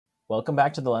Welcome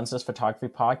back to the Lensless Photography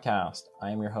Podcast.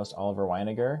 I am your host, Oliver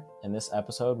Winegar. In this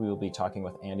episode, we will be talking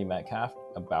with Andy Metcalf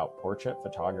about portrait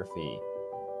photography.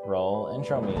 Roll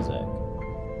intro music.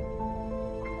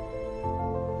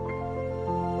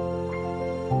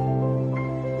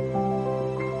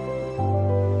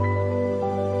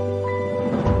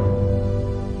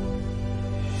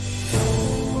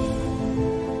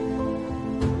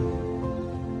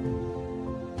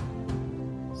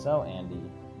 So, Andy,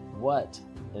 what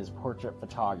is portrait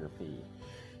photography?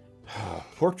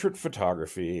 Portrait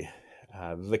photography,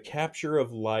 the capture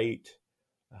of light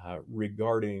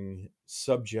regarding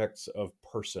subjects of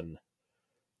person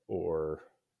or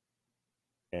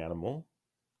animal.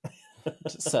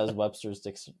 Says Webster's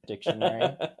Dictionary.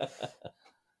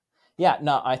 Yeah,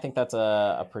 no, I think that's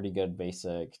a pretty good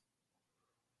basic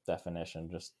definition.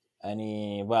 Just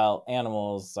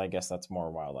animals, I guess that's more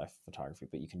wildlife photography,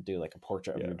 but you can do like a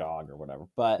portrait of your dog or whatever.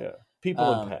 But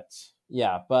people and pets.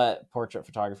 Yeah, but portrait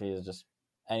photography is just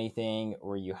anything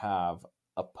where you have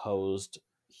a posed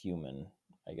human,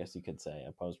 I guess you could say,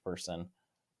 a posed person.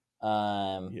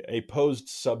 A posed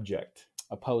subject.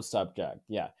 A posed subject,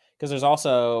 yeah. Because there's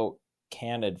also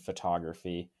candid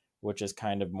photography, which is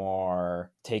kind of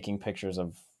more taking pictures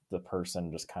of the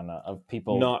person, just kind of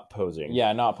people not posing.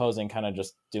 Yeah, not posing, kind of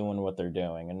just doing what they're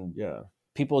doing. And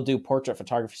people do portrait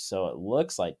photography so it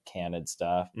looks like candid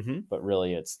stuff, but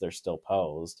really they're still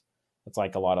posed. It's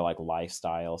like a lot of like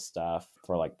lifestyle stuff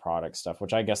for like product stuff,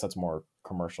 which I guess that's more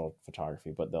commercial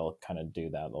photography, but they'll kind of do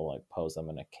that. They'll like pose them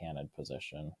in a candid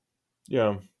position.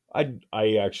 Yeah,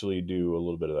 I actually do a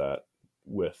little bit of that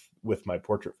with my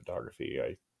portrait photography.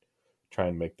 I try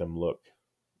and make them look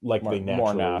like they naturally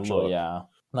more natural look. Yeah.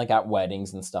 Like at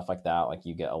weddings and stuff like that, like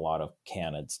you get a lot of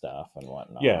candid stuff and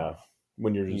whatnot. Yeah,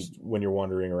 when you're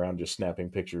wandering around just snapping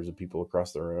pictures of people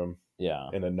across the room. Yeah,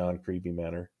 in a non-creepy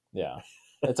manner. Yeah,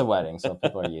 it's a wedding, so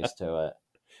people are used to it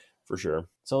for sure.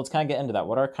 So let's kind of get into that.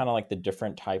 What are kind of like the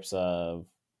different types of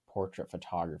portrait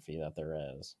photography that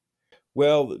there is?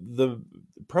 Well,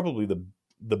 probably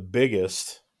the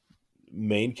biggest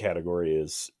main category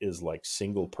is like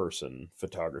single person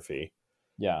photography.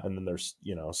 Yeah. And then there's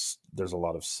a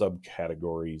lot of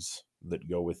subcategories that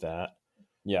go with that.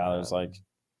 Yeah. There's like,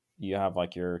 you have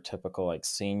like your typical like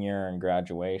senior and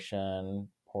graduation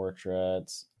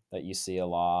portraits that you see a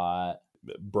lot.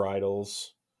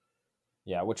 Bridals.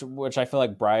 Yeah. Which I feel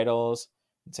like bridals,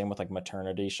 same with like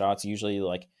maternity shots. Usually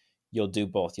like you'll do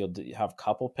both. You'll have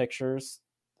couple pictures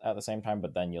at the same time,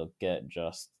 but then you'll get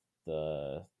just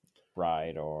the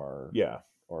bride or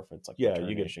if it's like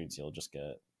maternity shoots, you'll just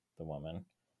get the woman.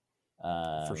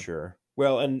 For sure.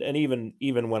 Well, and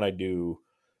even when I do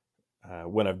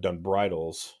when I've done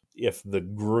bridals, if the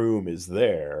groom is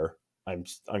there, I'm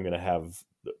going to have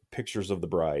pictures of the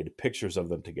bride, pictures of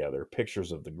them together,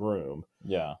 pictures of the groom.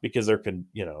 Yeah. Because they're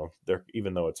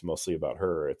even though it's mostly about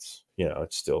her, it's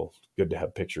it's still good to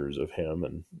have pictures of him.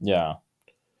 And yeah.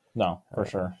 No, for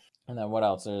sure. And then what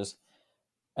else is,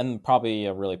 and probably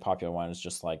a really popular one is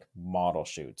just like model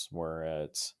shoots, where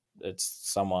it's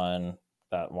someone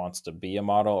that wants to be a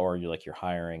model, or you're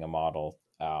hiring a model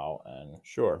out. And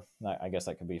sure, I guess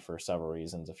that could be for several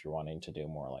reasons. If you're wanting to do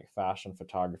more like fashion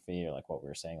photography, or like what we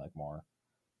were saying, like more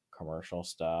commercial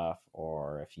stuff,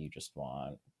 or if you just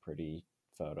want pretty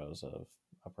photos of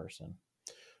a person.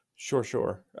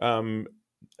 Sure. And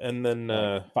then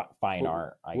like fine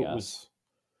art, I guess.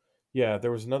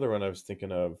 There was another one I was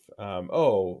thinking of.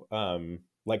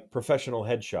 Like professional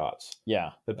headshots.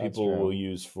 Yeah, that people will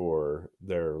use for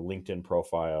their LinkedIn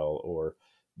profile, or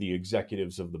the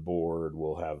executives of the board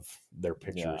will have their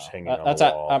pictures hanging on the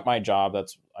wall. At my job.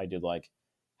 I do like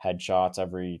headshots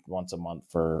every once a month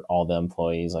for all the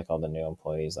employees, like all the new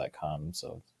employees that come.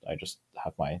 So I just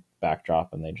have my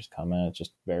backdrop and they just come in. It's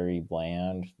just very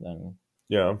bland. Then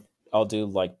I'll do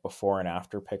like before and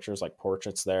after pictures, like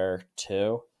portraits there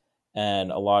too.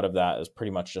 And a lot of that is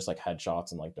pretty much just like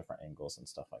headshots and like different angles and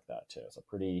stuff like that too. So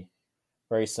pretty,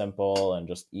 very simple and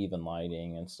just even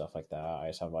lighting and stuff like that. I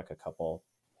just have like a couple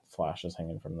flashes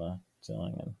hanging from the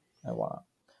ceiling and whatnot.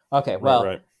 Okay, well,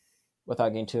 right. Without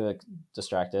getting too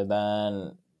distracted,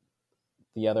 then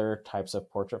the other types of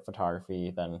portrait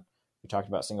photography, then we talked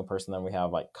about single person, then we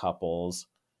have like couples,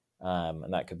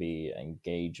 and that could be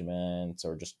engagements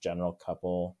or just general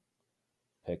couple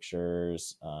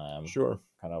pictures. Sure.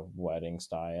 Kind of wedding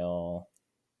style.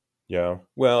 Yeah.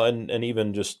 Well, and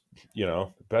even just,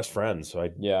 best friends. So I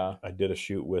did a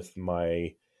shoot with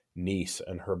my niece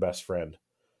and her best friend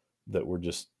that were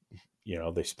just,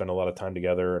 they spent a lot of time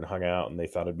together and hung out, and they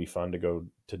thought it'd be fun to go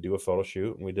to do a photo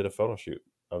shoot. And we did a photo shoot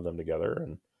of them together,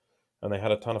 and they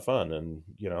had a ton of fun. And,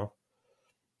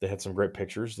 they had some great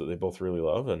pictures that they both really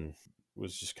love, and it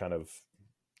was just kind of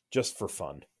just for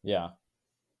fun. Yeah.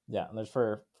 Yeah. And there's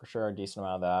for sure a decent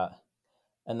amount of that.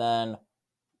 And then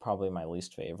probably my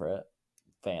least favorite,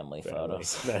 family.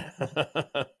 Photos.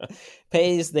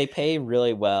 They pay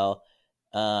really well.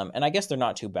 And I guess they're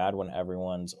not too bad when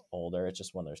everyone's older. It's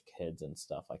just when there's kids and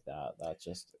stuff like that.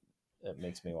 It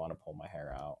makes me want to pull my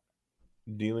hair out.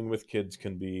 Dealing with kids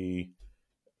can be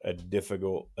a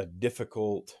difficult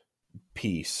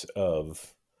piece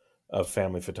of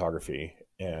family photography,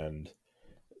 and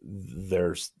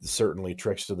there's certainly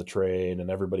tricks to the trade, and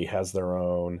everybody has their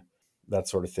own, that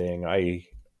sort of thing. I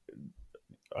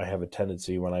have a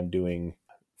tendency when I'm doing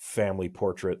family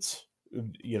portraits,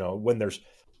 when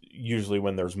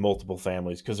there's multiple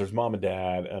families, because there's mom and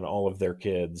dad and all of their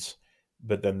kids,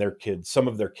 but then some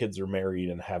of their kids are married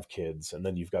and have kids, and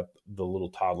then you've got the little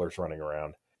toddlers running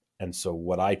around. And so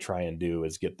what I try and do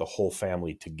is get the whole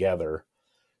family together,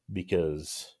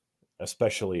 because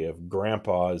especially if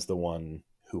grandpa is the one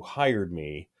who hired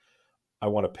me, I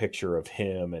want a picture of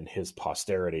him and his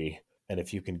posterity. And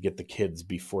if you can get the kids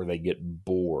before they get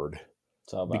bored,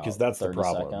 because that's the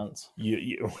problem. Seconds.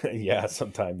 Yeah,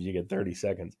 sometimes you get 30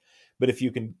 seconds. But if you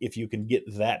can get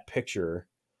that picture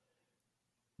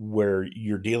where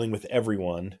you're dealing with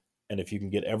everyone, and if you can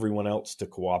get everyone else to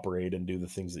cooperate and do the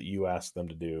things that you ask them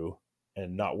to do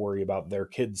and not worry about their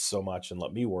kids so much and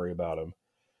let me worry about them,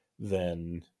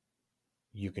 then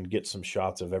you can get some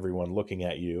shots of everyone looking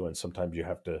at you. And sometimes you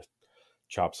have to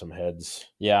chop some heads.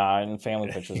 Yeah. In family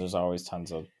pictures, there's always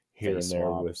tons of here and there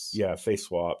swaps. Face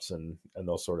swaps and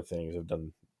those sort of things. I've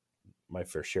done my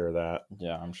fair share of that.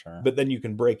 Yeah, I'm sure. But then you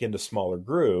can break into smaller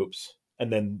groups,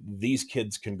 and then these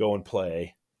kids can go and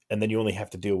play, and then you only have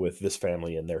to deal with this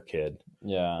family and their kid.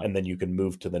 Yeah. And then you can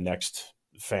move to the next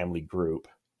family group,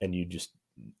 and you just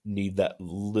need that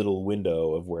little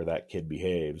window of where that kid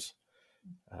behaves.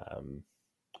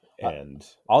 And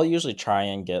I'll usually try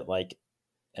and get like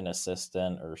an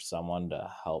assistant or someone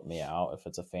to help me out if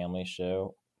it's a family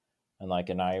show. And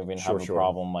I even have a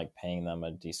problem like paying them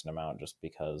a decent amount just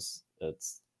because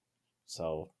it's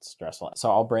so stressful.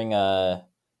 So I'll bring an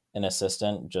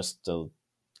assistant just to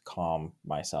calm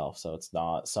myself, so it's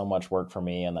not so much work for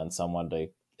me, and then someone to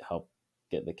help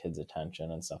get the kids' attention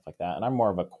and stuff like that. And I'm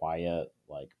more of a quiet,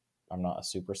 I'm not a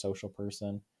super social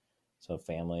person, so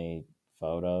family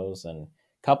photos and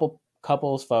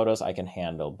couples photos I can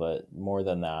handle, but more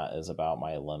than that is about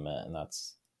my limit, and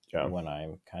that's when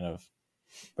I'm kind of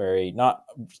very not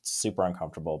super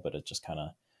uncomfortable, but it's just kind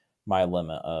of my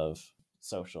limit of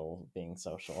being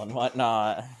social and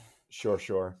whatnot.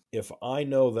 Sure. If I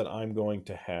know that I'm going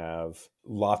to have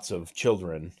lots of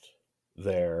children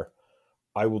there,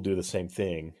 I will do the same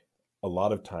thing. A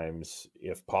lot of times,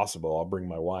 if possible, I'll bring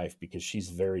my wife, because she's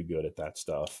very good at that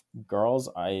stuff. Girls,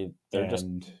 and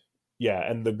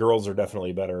the girls are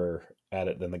definitely better at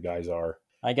it than the guys are.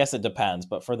 I guess it depends,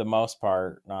 but for the most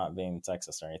part, not being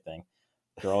sexist or anything,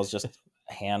 girls just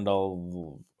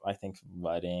handle, I think,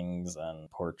 weddings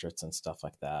and portraits and stuff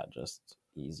like that just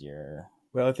easier.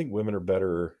 Well, I think women are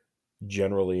better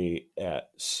generally at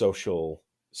social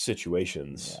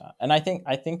situations. Yeah. And I think,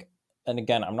 and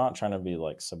again, I'm not trying to be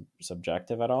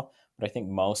subjective at all, but I think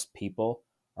most people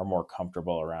are more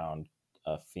comfortable around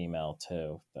a female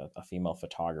too, a female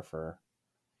photographer,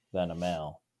 than a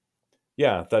male.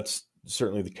 Yeah, that's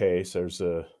certainly the case. There's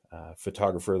a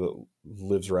photographer that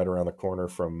lives right around the corner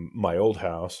from my old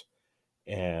house,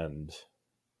 and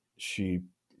she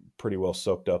pretty well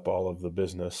soaked up all of the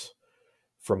business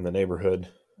from the neighborhood.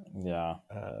 Yeah.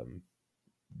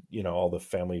 All the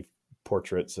family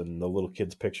portraits and the little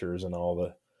kids' pictures and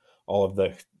all of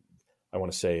the, I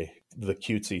want to say, the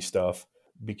cutesy stuff,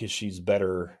 because she's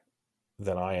better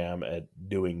than I am at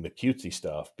doing the cutesy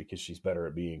stuff, because she's better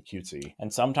at being cutesy.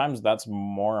 And sometimes that's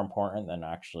more important than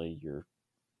actually your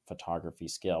photography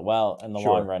skill. Well, in the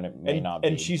long run, it may not be.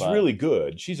 And she's really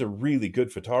good. She's a really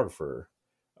good photographer.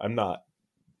 I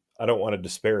don't want to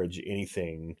disparage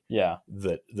anything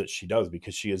that she does,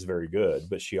 because she is very good,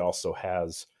 but she also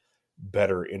has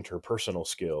better interpersonal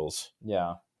skills.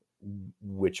 Yeah.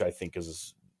 Which I think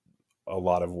is a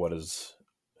lot of what has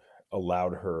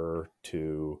allowed her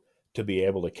to be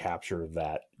able to capture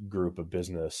that group of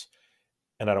business.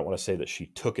 And I don't want to say that she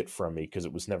took it from me, because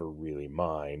it was never really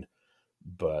mine,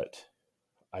 but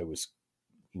I was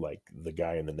like the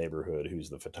guy in the neighborhood who's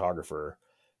the photographer.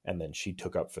 And then she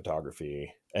took up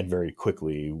photography and very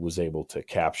quickly was able to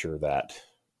capture that,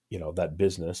 that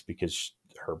business, because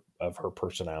of her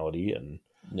personality and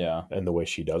the way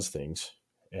she does things.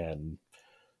 And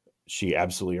she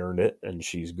absolutely earned it, and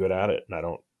she's good at it.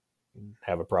 And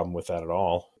have a problem with that at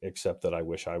all, except that I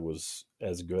wish I was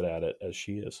as good at it as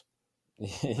she is.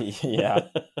 Yeah.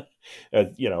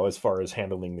 As far as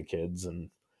handling the kids and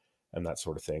that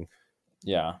sort of thing.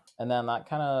 Yeah. And then that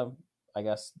kind of, I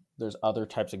guess there's other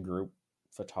types of group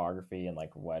photography and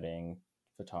like wedding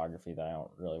photography that I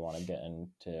don't really want to get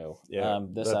into. Yeah.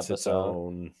 This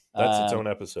episode. That's its own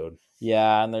episode.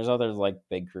 Yeah. And there's other like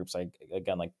big groups, like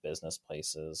again, like business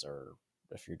places, or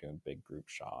if you're doing big group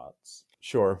shots.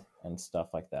 Sure. And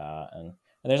stuff like that. And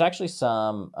there's actually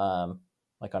some,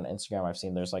 like on Instagram, I've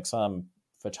seen there's like some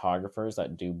photographers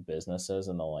that do businesses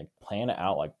and they'll like plan it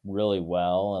out like really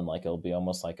well, and like it'll be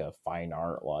almost like a fine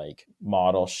art like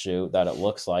model shoot that it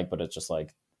looks like, but it's just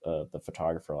like the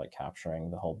photographer like capturing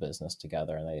the whole business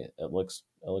together, and it looks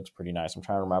pretty nice. I'm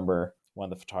trying to remember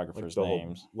one of the photographers'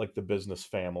 names. Like the business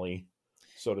family,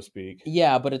 so to speak.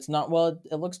 Yeah, but it's not, well,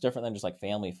 it looks different than just like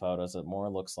family photos. It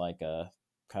more looks like a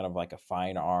kind of like a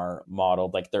fine art model,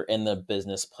 like they're in the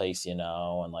business place,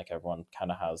 and like everyone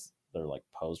kind of has their like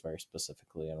pose very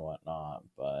specifically and whatnot,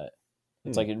 but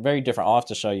it's like very different. I'll have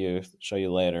to show you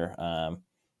later.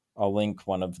 I'll link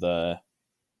one of the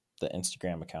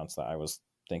Instagram accounts that I was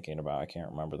thinking about. I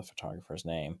can't remember the photographer's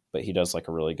name, but he does like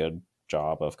a really good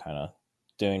job of kind of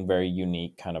doing very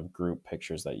unique kind of group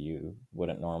pictures that you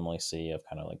wouldn't normally see of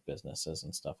kind of like businesses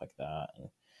and stuff like that. And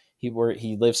he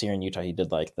lives here in Utah. He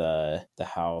did like the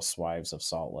Housewives of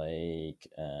Salt Lake,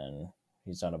 and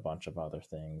he's done a bunch of other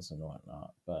things and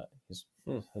whatnot, but his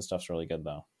stuff's really good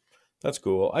though. That's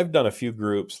cool. I've done a few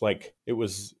groups. Like, it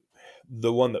was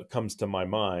the one that comes to my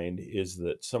mind is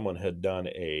that someone had done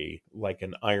an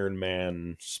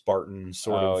Ironman Spartan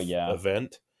sort of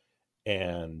event.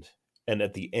 And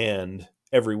at the end,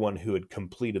 everyone who had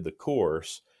completed the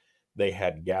course, they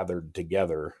had gathered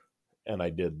together, and I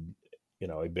did,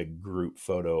 a big group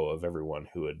photo of everyone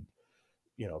who had,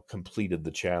 completed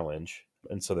the challenge.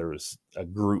 And so there was a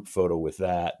group photo with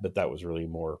that, but that was really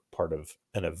more part of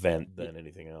an event than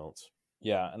anything else.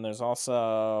 Yeah. And there's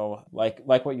also like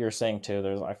what you're saying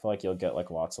too, I feel like you'll get like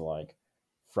lots of like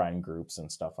friend groups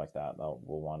and stuff like that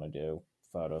will want to do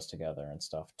photos together and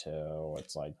stuff too.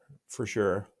 It's like, for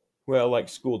sure. Well, like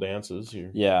school dances,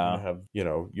 you're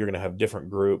going to have different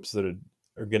groups that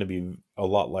are going to be a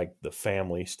lot like the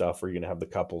family stuff, where you're going to have the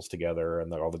couples together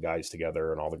and all the guys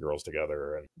together and all the girls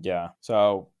together. And yeah.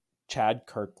 So Chad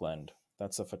Kirkland,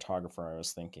 that's a photographer I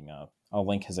was thinking of. I'll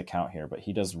link his account here, but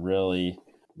he does really,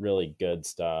 really good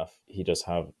stuff. He does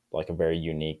have like a very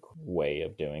unique way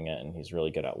of doing it, and he's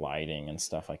really good at lighting and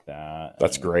stuff like that.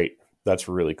 That's great. That's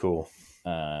really cool.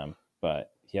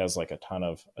 But he has like a ton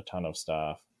of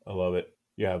stuff. I love it.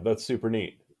 Yeah, that's super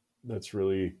neat. That's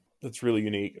really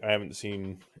unique. I haven't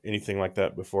seen anything like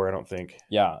that before, I don't think.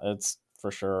 Yeah, it's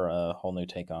for sure a whole new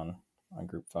take on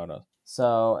group photos.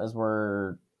 So as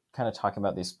we're kind of talking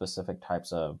about these specific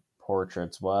types of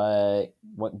portraits, what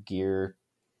gear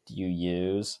do you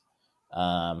use?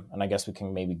 And I guess we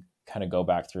can maybe kind of go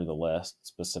back through the list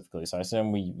specifically. So I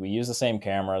assume we use the same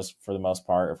cameras for the most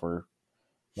part.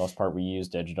 We use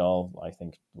digital. I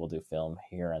think we'll do film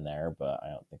here and there, but I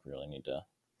don't think we really need to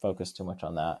focus too much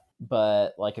on that.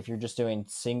 But like if you're just doing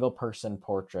single person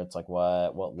portraits, like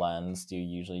what lens do you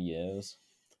usually use?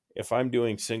 If I'm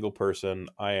doing single person,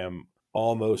 I am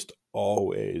almost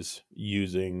always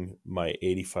using my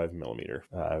 85 millimeter,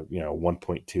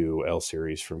 1.2 L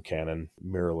series from Canon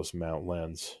mirrorless mount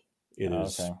lens.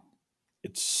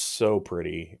 It's so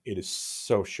pretty. It is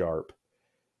so sharp.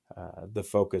 The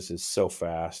focus is so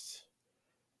fast,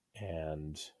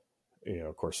 and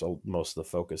of course, most of the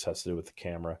focus has to do with the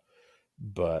camera,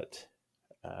 but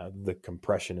the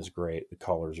compression is great. The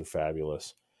colors are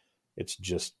fabulous. It's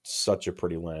just such a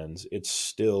pretty lens. It's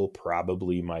still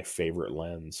probably my favorite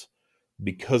lens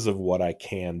because of what I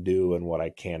can do and what I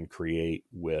can create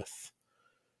with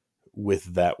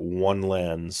that one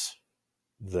lens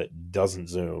that doesn't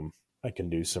zoom. I can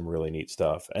do some really neat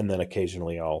stuff. And then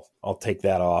occasionally I'll take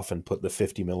that off and put the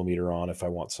 50 millimeter on if I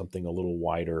want something a little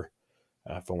wider,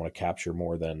 if I want to capture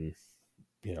more than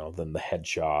the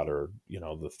headshot or,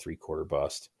 the 3/4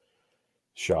 bust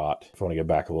shot. If I want to get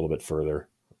back a little bit further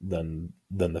than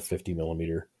the 50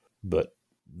 millimeter, but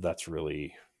that's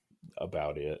really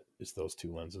about it, is those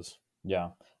two lenses. Yeah.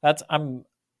 I'm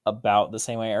about the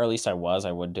same way, or at least I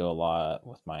would do a lot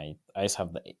with I just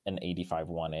have an 85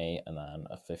 1.8 and then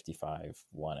a 55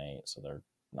 1.8. So they're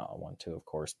not a 1.2, of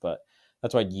course, but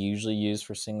that's what I'd usually use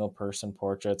for single person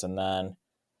portraits. And then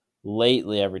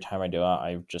lately, every time I do it,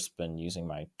 I've just been using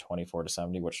my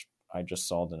 24-70, which I just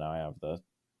sold, and now I have the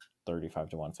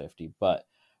 35-150, but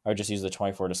I would just use the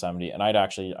 24-70, and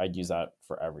I'd use that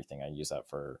for everything. I'd use that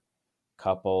for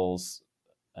couples,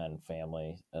 and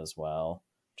family as well,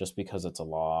 just because it's a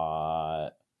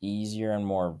lot easier and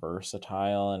more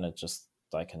versatile, and it just,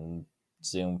 I can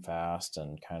zoom fast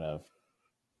and kind of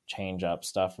change up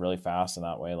stuff really fast. And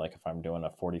that way, like if I'm doing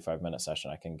a 45-minute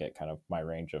session, I can get kind of my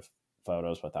range of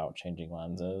photos without changing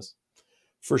lenses.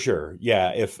 For sure.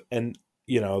 Yeah. And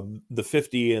the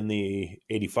 50 and the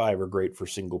 85 are great for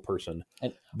single person,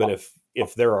 but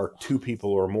if there are two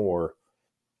people or more,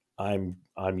 I'm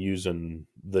using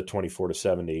the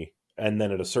 24-70, and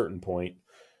then at a certain point,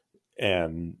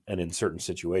 and in certain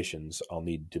situations, I'll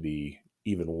need to be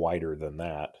even wider than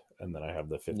that, and then I have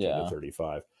the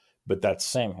 50-35. But that's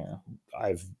same here.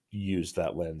 I've used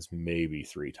that lens maybe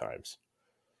 3 times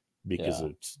because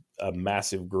it's a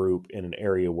massive group in an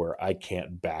area where I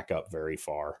can't back up very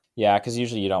far. Yeah, because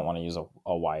usually you don't want to use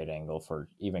a wide angle for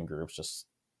even groups, just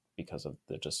because of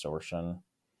the distortion.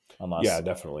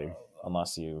 Definitely.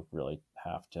 Unless you really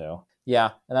have to.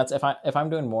 Yeah, and that's if I'm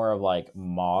doing more of like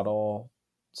model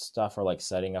stuff or like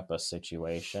setting up a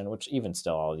situation, which even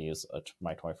still I'll use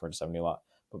my 24-70 a lot,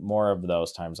 but more of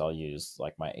those times I'll use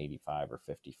like my 85 or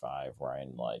 55, where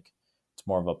I'm like, it's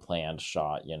more of a planned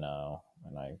shot, and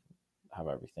I have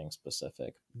everything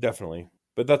specific. Definitely.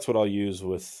 But that's what I'll use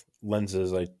with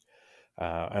lenses. I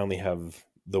only have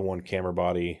the one camera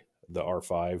body, the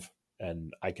R5,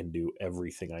 and I can do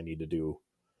everything I need to do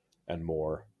and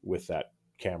more with that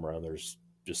camera. There's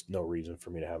just no reason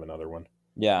for me to have another one.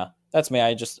 Yeah, that's me.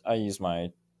 I use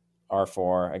my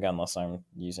R4 again, unless I'm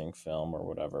using film or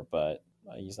whatever, but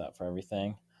I use that for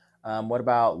everything. What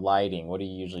about lighting? What do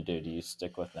you usually do? Do you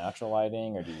stick with natural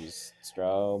lighting, or do you use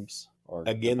strobes? Or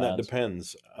again, that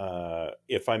depends.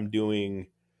 If I'm doing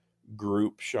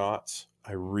group shots,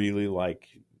 I really like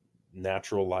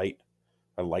natural light.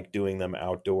 I like doing them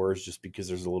outdoors just because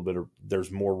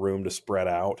there's more room to spread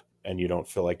out, and you don't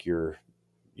feel like you're,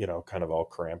 kind of all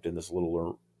cramped in this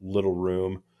little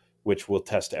room, which will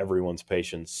test everyone's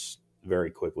patience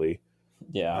very quickly.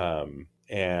 Yeah.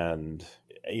 And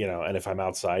if I'm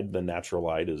outside, the natural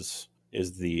light is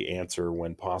the answer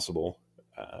when possible.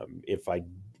 If I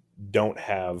don't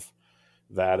have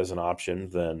that as an option,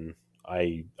 then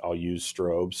I'll use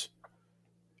strobes,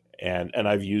 and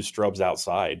I've used strobes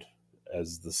outside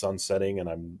as the sun's setting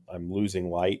and I'm losing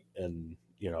light, and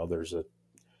there's a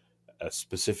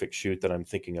specific shoot that I'm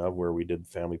thinking of where we did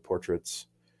family portraits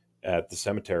at the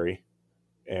cemetery,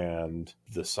 and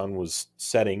the sun was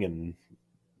setting and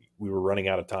we were running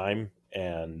out of time,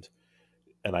 and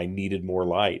I needed more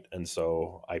light, and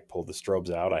so I pulled the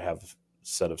strobes out. I have a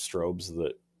set of strobes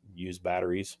that use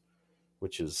batteries,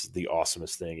 which is the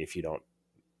awesomest thing. If you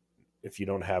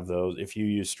don't have those, if you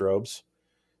use strobes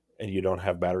and you don't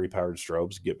have battery powered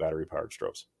strobes, get battery powered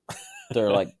strobes.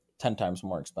 They're like 10 times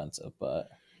more expensive, but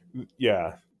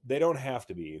yeah, they don't have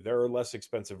to be. There are less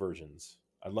expensive versions.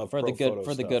 I love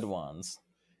the good ones.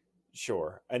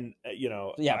 Sure. And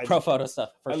pro photo stuff.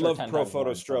 I love pro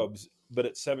photo strobes, but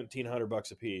at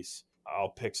 $1,700 a piece, I'll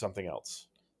pick something else.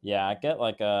 Yeah, I get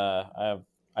like I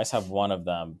just have one of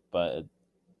them, but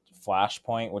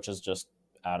Flashpoint, which is just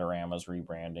Adorama's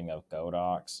rebranding of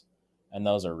Godox, and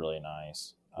those are really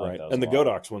nice. Right, like, and the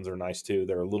Godox ones are nice too.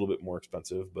 They're a little bit more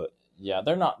expensive, but yeah,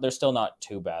 they're still not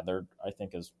too bad. I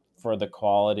think for the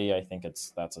quality, I think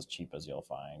that's as cheap as you'll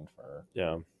find for.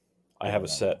 Yeah, I have a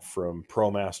set from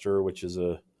ProMaster, which is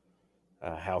a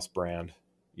house brand,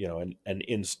 an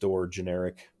in-store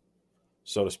generic,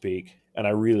 so to speak, and I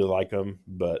really like them,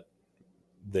 but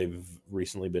they've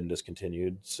recently been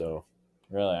discontinued. So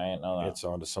really, I didn't know that. It's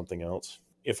on to something else.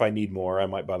 If I need more, I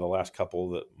might buy the last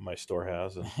couple that my store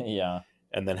has, and yeah,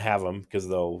 and then have them because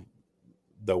they'll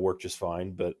work just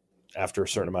fine. But after a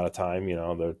certain amount of time,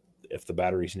 if the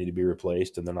batteries need to be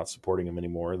replaced and they're not supporting them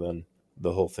anymore, then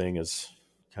the whole thing is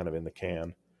kind of in the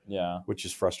can. Yeah, which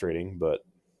is frustrating, but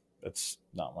that's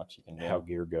not much you can do. How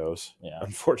gear goes. Yeah,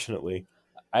 unfortunately.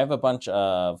 I have a bunch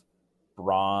of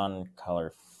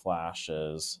Broncolor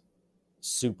flashes,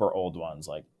 super old ones,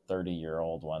 like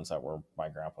 30-year-old ones that were my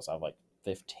grandpa's. I have like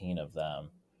 15 of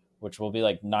them, which will be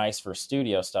like nice for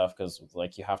studio stuff because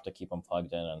like you have to keep them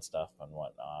plugged in and stuff and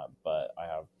whatnot. But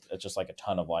it's just like a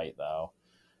ton of light though.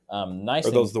 Nice.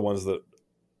 Are those the ones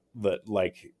that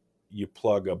like you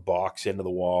plug a box into the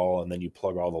wall and then you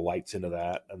plug all the lights into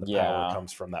that and the power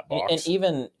comes from that box?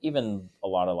 And even a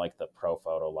lot of like the pro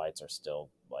photo lights are still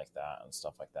like that and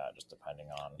stuff like that, just depending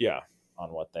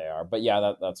on what they are. But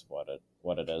yeah, that's what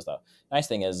it is though. Nice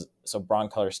thing is, so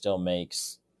Broncolor still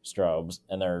makes strobes,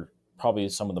 and they're probably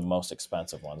some of the most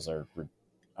expensive ones. I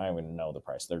don't even know the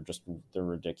price. They're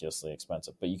ridiculously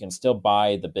expensive, but you can still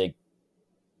buy the big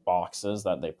boxes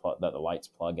that the lights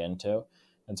plug into.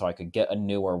 And so I could get a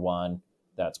newer one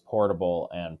that's portable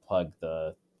and plug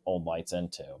the old lights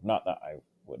into. Not that I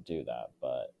would do that,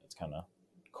 but it's kind of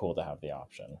cool to have the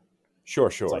option. Sure.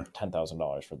 It's like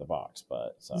 $10,000 for the box,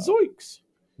 but so zoinks.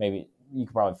 Maybe you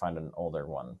could probably find an older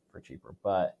one for cheaper.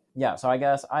 But yeah, so I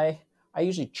guess I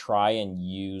usually try and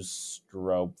use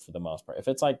strobe for the most part. If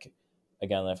it's like,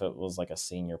 again, if it was like a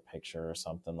senior picture or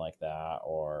something like that,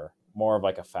 or more of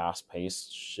like a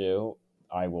fast-paced shoot,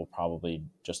 I will probably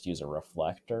just use a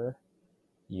reflector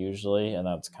usually, and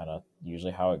that's kind of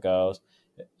usually how it goes.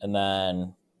 And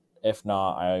then if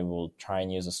not, I will try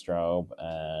and use a strobe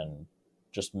and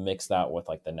just mix that with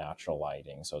like the natural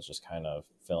lighting, so it's just kind of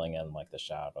filling in like the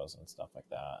shadows and stuff like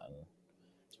that. And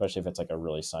especially if it's like a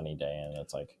really sunny day and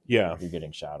it's like, yeah, you're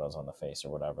getting shadows on the face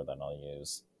or whatever, then I'll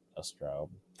use a strobe.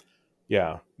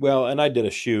 Yeah, well, and I did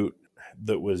a shoot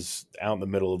that was out in the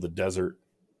middle of the desert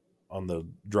on the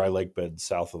dry lake bed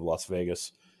south of Las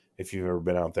Vegas. If you've ever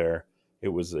been out there, it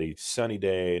was a sunny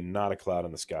day, not a cloud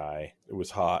in the sky. It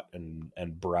was hot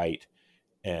and bright,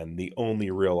 and the only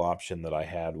real option that I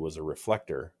had was a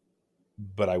reflector,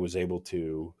 but I was able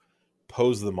to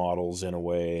pose the models in a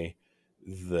way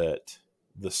that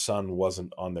the sun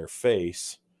wasn't on their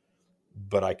face,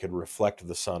 but I could reflect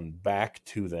the sun back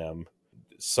to them,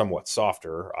 somewhat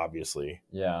softer, obviously.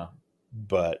 Yeah.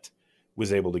 But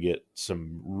was able to get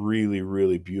some really,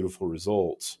 really beautiful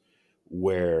results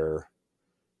where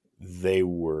they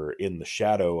were in the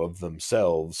shadow of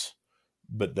themselves,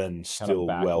 but then still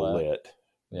well lit.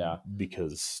 Yeah.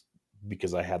 Because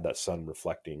I had that sun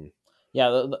reflecting.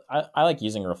 Yeah. I like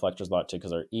using reflectors a lot too,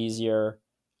 because they're easier,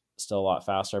 still a lot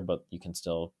faster, but you can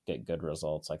still get good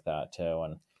results like that too.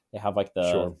 And they have like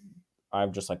the, sure.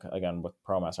 I'm just like, again, with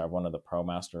ProMaster, I have one of the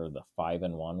ProMaster, the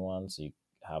 5-in-1 one. So you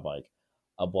have like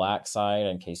a black side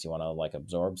in case you want to like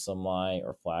absorb some light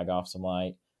or flag off some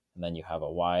light. And then you have a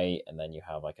white, and then you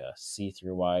have like a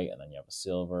see-through white, and then you have a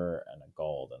silver and a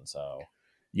gold. And so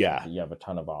yeah, you have a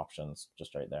ton of options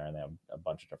just right there. And they have a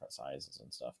bunch of different sizes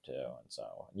and stuff too. And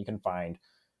so you can find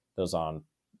those on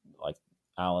like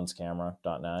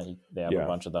allenscamera.net. They have a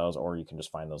bunch of those, or you can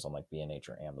just find those on like B&H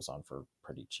or Amazon for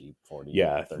pretty cheap, 40,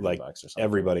 yeah, 30 like bucks or something.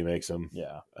 Everybody makes them.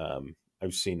 Yeah.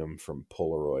 I've seen them from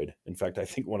Polaroid. In fact, I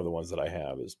think one of the ones that I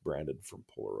have is branded from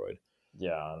Polaroid.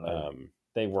 Yeah. And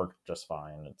they work just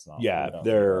fine. It's not. Yeah,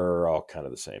 they're all kind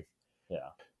of the same. Yeah.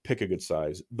 Pick a good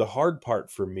size. The hard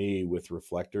part for me with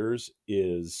reflectors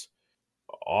is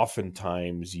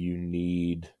oftentimes you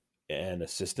need an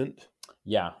assistant.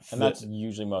 Yeah, and that's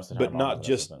usually most of the time. But not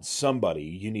just somebody.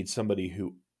 You need somebody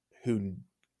who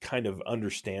kind of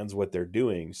understands what they're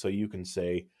doing. So you can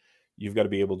say, you've got to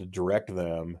be able to direct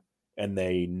them, and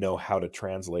they know how to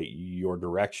translate your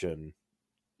direction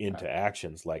into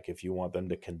actions. Like if you want them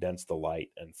to condense the light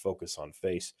and focus on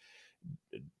face,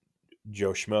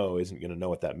 Joe Schmo isn't going to know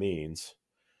what that means.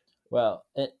 Well,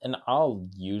 and I'll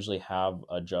usually have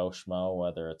a Joe Schmo,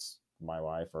 whether it's my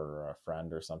wife or a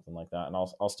friend or something like that, and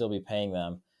I'll still be paying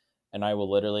them, and I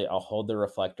will literally, I'll hold the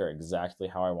reflector exactly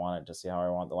how I want it to see how I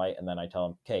want the light, and then I tell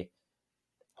them, okay,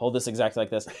 hold this exactly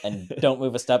like this and don't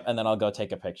move a step, and then I'll go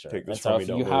take a picture. And so if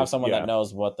you have someone that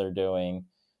knows what they're doing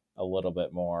a little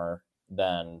bit more,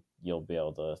 then you'll be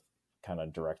able to kind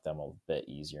of direct them a bit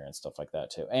easier and stuff like that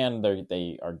too. And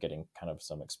they are getting kind of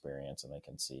some experience, and they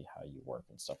can see how you work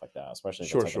and stuff like that, especially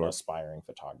if it's like an aspiring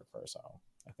photographer. So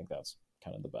I think that's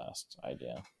kind of the best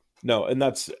idea. No, and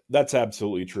that's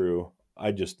absolutely true.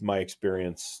 My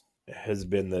experience has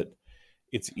been that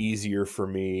it's easier for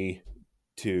me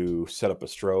to set up a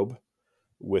strobe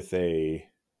with a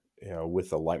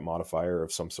light modifier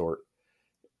of some sort,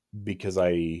 because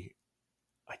I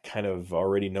kind of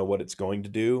already know what it's going to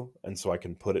do, and so I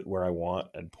can put it where I want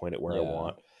and point it where I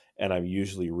want, and I'm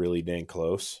usually really dang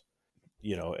close,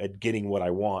 at getting what I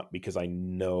want, because I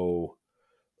know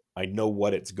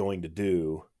what it's going to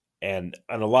do, and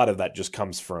a lot of that just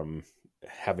comes from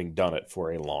having done it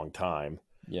for a long time.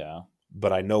 Yeah.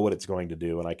 But I know what it's going to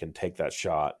do, and I can take that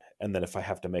shot, and then if I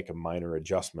have to make a minor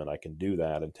adjustment, I can do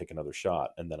that and take another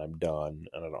shot, and then I'm done,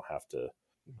 and I don't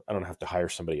have to hire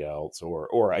somebody else,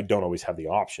 or I don't always have the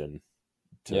option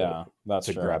to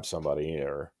grab somebody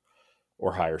or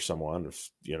hire someone.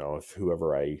 If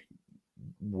whoever I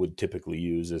would typically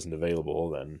use isn't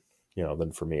available,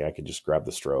 then for me, I could just grab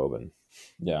the strobe and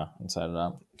set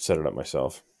it up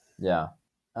myself. Yeah.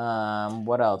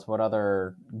 What else? What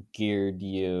other gear do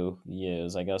you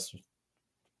use? I guess,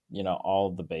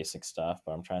 all the basic stuff,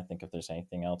 but I'm trying to think if there's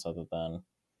anything else other than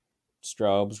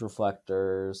strobes,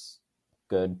 reflectors,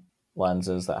 good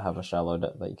lenses that have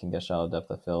that you can get shallow depth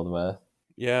of field with.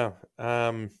 Yeah.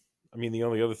 The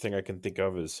only other thing I can think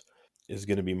of is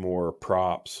going to be more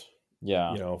props.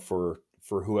 Yeah. For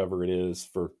for whoever it is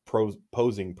for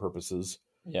posing purposes.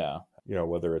 Yeah. You know,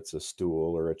 whether it's a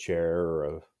stool or a chair or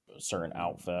a certain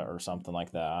outfit or something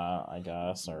like that, I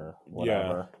guess, or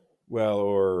whatever. Yeah. Well,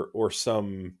 or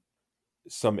some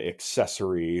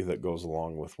accessory that goes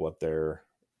along with what their,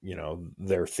 you know,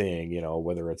 their thing, you know,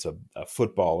 whether it's a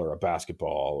football or a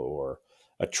basketball or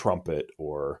a trumpet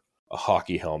or a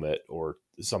hockey helmet or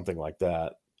something like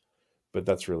that. But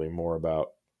that's really more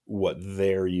about what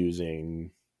they're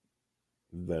using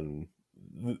than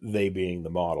they being the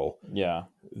model. Yeah.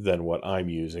 Than what I'm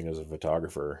using as a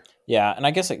photographer. Yeah. And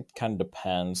I guess it kind of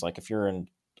depends. Like if you're in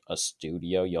a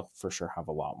studio, you'll for sure have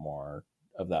a lot more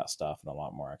of that stuff and a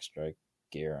lot more extra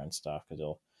gear and stuff. Cause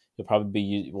you'll probably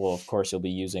be, well, of course you'll be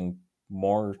using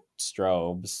more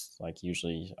strobes. Like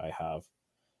usually I have,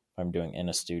 if I'm doing in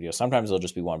a studio, sometimes it'll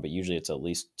just be one, but usually it's at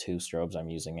least 2 strobes I'm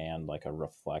using and like a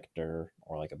reflector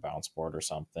or like a bounce board or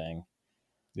something.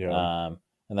 Yeah.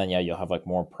 And then, yeah, you'll have like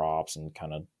more props and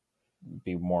kind of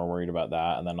be more worried about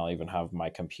that. And then I'll even have my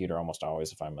computer almost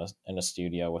always, if I'm in a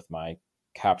studio, with my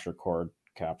capture cord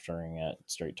capturing it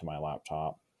straight to my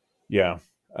laptop. Yeah.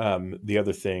 The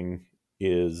other thing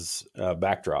is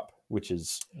backdrop, which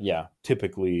is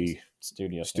typically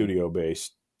studio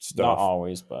based stuff. Not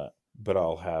always, but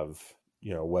I'll have,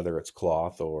 you know, whether it's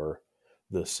cloth or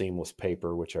the seamless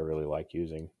paper, which I really like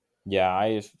using. Yeah,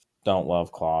 I don't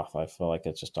love cloth. I feel like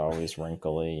it's just always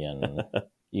wrinkly, and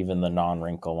even the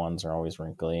non-wrinkle ones are always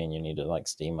wrinkly, and you need to like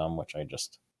steam them, which I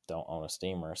just don't own a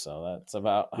steamer, so that's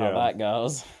about how that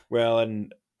goes. Well,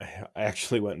 and I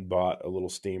actually went and bought a little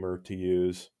steamer to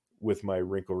use with my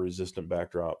wrinkle resistant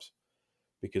backdrops,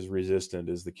 because resistant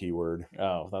is the key word.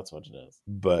 Oh, that's what it is.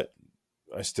 But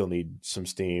I still need some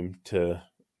steam to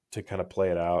kind of play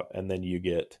it out, and then you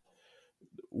get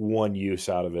one use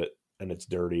out of it and it's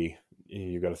dirty.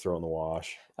 You got to throw in the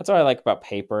wash. That's what I like about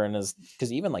paper, and is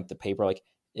because even like the paper, like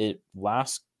it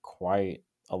lasts quite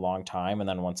a long time, and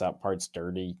then once that part's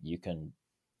dirty, you can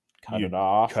cut it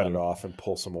off and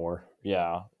pull some more.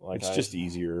 Yeah, like it's just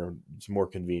easier. It's more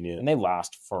convenient, and they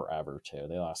last forever too.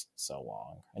 They last so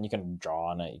long, and you can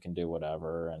draw on it. You can do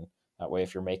whatever, and that way,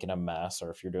 if you're making a mess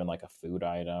or if you're doing like a food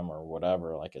item or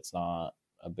whatever, like it's not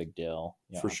a big deal.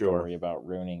 You don't For have sure. to worry about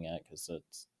ruining it because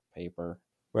it's paper.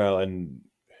 Well, and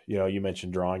you know, you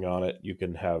mentioned drawing on it. You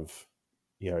can have,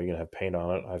 you know, you can have paint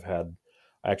on it.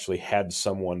 I actually had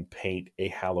someone paint a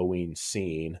Halloween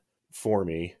scene for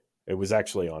me. It was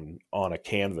actually on a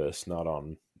canvas, not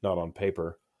on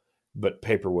paper, but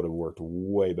paper would have worked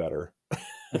way better.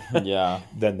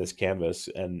 Than this canvas.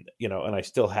 And, you know, and I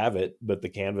still have it, but the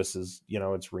canvas is, you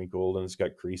know, it's wrinkled and it's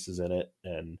got creases in it,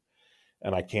 and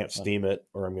I can't steam it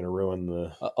or I'm going to ruin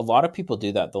the... A lot of people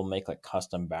do that. They'll make like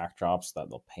custom backdrops that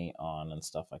they'll paint on and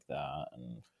stuff like that.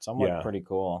 And some look pretty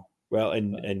cool. Well,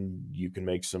 and you can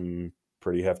make some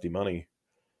pretty hefty money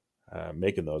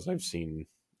making those. I've seen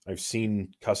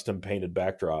custom painted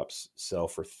backdrops sell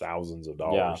for thousands of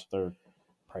dollars. Yeah, they're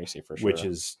pricey for sure. Which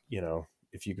is, you know,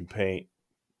 if you can paint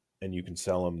and you can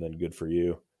sell them, then good for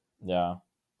you. Yeah.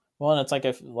 Well, and it's like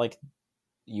if like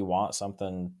you want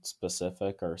something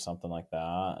specific or something like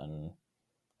that, and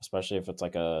especially if it's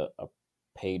like a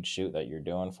paid shoot that you're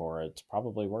doing for it, it's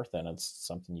probably worth it. And it's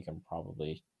something you can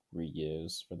probably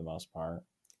reuse for the most part.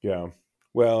 Yeah.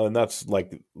 Well, and that's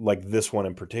like this one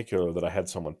in particular that I had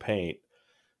someone paint.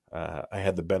 I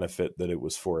had the benefit that it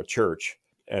was for a church,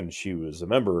 and she was a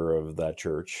member of that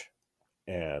church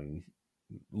and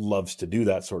loves to do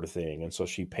that sort of thing. And so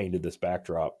she painted this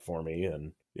backdrop for me,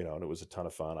 and, you know, and it was a ton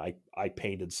of fun. I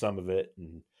painted some of it,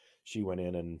 and she went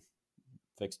in and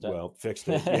fixed it. Well, fixed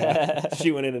it. Yeah.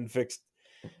 She went in and fixed.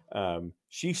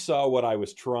 She saw what I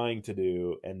was trying to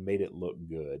do and made it look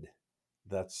good.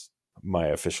 That's my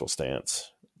official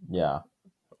stance. Yeah.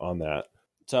 On that.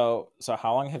 So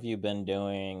how long have you been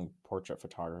doing portrait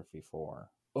photography for?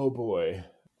 Oh boy.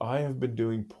 I have been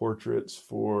doing portraits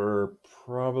for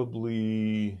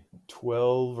probably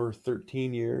 12 or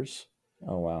 13 years.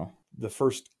 Oh, wow. The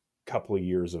first couple of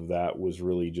years of that was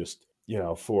really just, you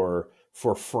know, for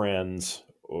friends,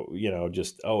 you know,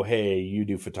 just, oh, hey, you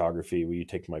do photography. Will you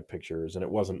take my pictures? And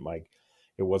it wasn't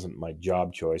my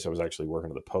job choice. I was actually working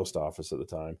at the post office at the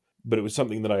time, but it was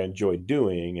something that I enjoyed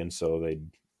doing. And so they'd,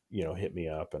 you know, hit me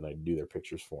up and I'd do their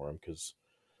pictures for them because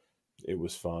it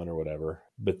was fun or whatever.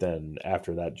 But then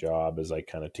after that job, as I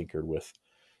kind of tinkered with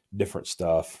different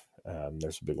stuff,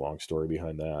 there's a big long story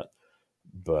behind that,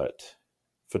 but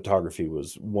photography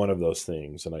was one of those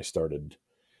things. And I started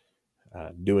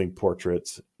doing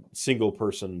portraits, single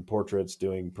person portraits,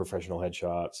 doing professional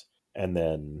headshots. And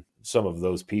then some of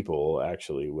those people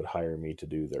actually would hire me to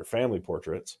do their family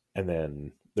portraits. And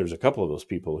then there's a couple of those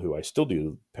people who I still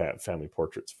do family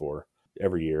portraits for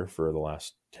every year for the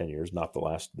last 10 years, not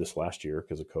this last year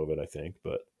because of COVID, I think,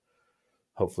 but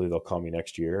hopefully they'll call me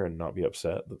next year and not be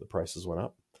upset that the prices went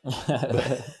up.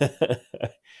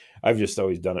 I've just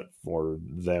always done it for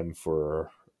them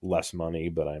for less money,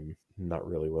 but I'm not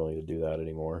really willing to do that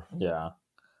anymore. Yeah.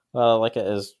 Well, like it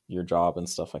is your job and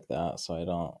stuff like that.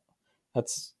 So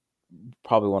that's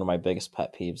probably one of my biggest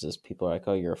pet peeves is people are like,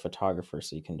 oh, you're a photographer,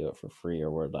 so you can do it for free or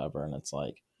whatever. And it's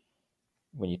like,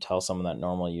 when you tell someone that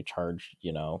normally you charge,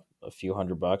 a few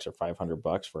 $100 or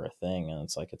 $500 for a thing. And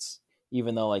it's like,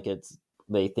 even though like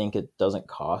they think it doesn't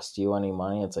cost you any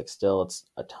money, it's like still it's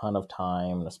a ton of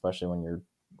time, and especially when you're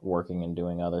working and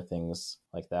doing other things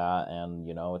like that, and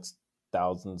it's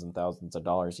thousands and thousands of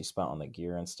dollars you spent on the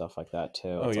gear and stuff like that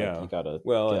too. It's like you gotta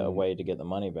get a way to get the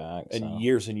money back, and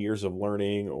years of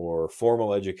learning or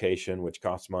formal education, which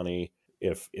costs money.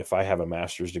 If I have a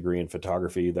master's degree in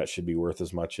photography, that should be worth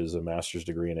as much as a master's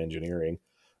degree in engineering.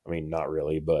 I mean, not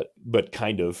really, but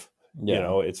kind of.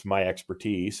 Yeah. It's my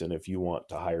expertise, and if you want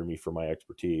to hire me for my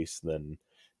expertise, then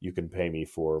you can pay me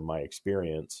for my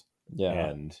experience. Yeah.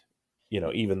 And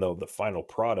even though the final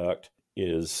product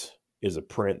is a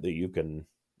print that you can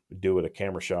do at a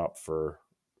camera shop for,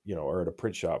 or at a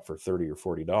print shop for $30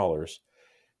 or $40,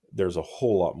 there's a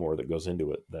whole lot more that goes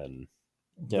into it than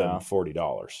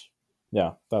 $40.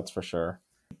 Yeah, that's for sure.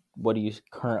 What do you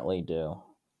currently do?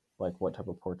 Like, what type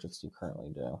of portraits do you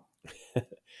currently do?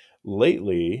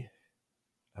 Lately,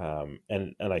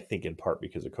 and I think in part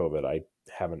because of COVID, I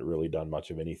haven't really done much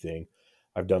of anything.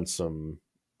 I've done some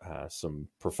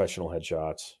professional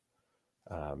headshots.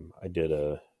 I did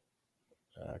a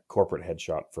corporate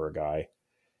headshot for a guy,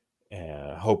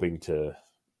 hoping to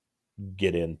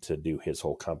get in to do his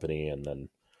whole company. And then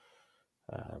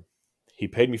he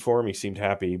paid me for him. He seemed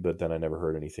happy, but then I never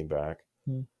heard anything back.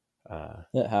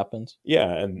 It happens.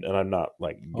 Yeah, and I'm not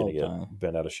like going to get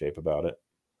bent out of shape about it.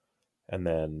 And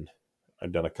then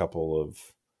I've done a couple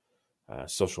of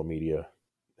social media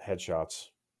headshots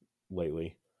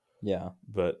lately. Yeah.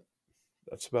 But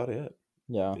that's about it.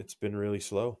 Yeah. It's been really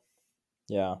slow.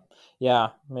 Yeah. Yeah.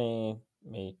 Me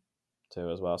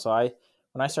too as well. So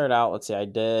when I started out, let's see, I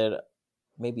did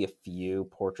maybe a few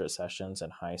portrait sessions in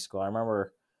high school. I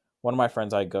remember one of my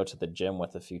friends I'd go to the gym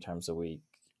with a few times a week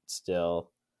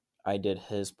still. I did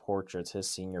his portraits, his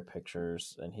senior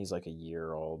pictures, and he's like a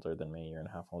year older than me, year and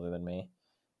a half older than me,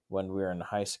 when we were in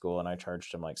high school, and I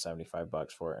charged him like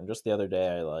 $75 for it. And just the other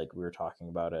day, we were talking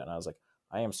about it, and I was like,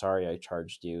 I am sorry I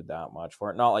charged you that much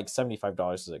for it. Not like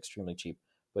 $75 is extremely cheap,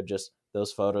 but just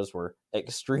those photos were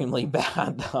extremely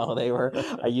bad though.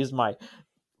 I used my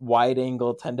wide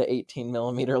angle 10 to 18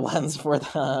 millimeter lens for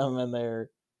them, and they're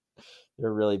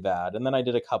really bad. And then I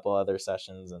did a couple other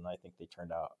sessions, and I think they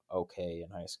turned out okay in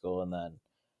high school. And then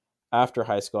after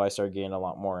high school, I started getting a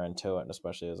lot more into it, and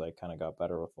especially as I kind of got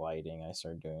better with lighting, I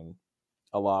started doing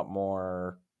a lot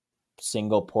more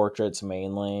single portraits,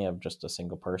 mainly of just a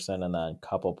single person, and then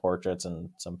couple portraits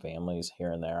and some families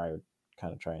here and there. I would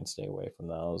kind of try and stay away from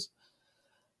those.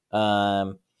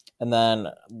 And then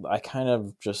I kind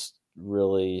of just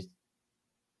really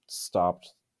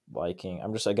stopped liking.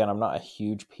 I'm not a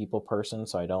huge people person,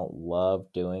 so I don't love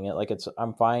doing it.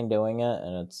 I'm fine doing it,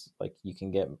 and it's like you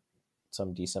can get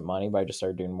some decent money, but I just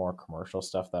started doing more commercial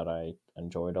stuff that I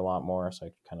enjoyed a lot more, so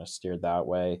I kind of steered that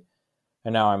way.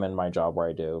 And now I'm in my job where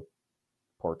I do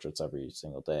portraits every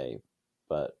single day,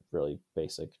 but really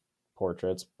basic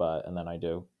portraits, and then I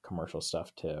do commercial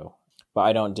stuff too.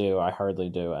 But I hardly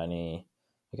do any,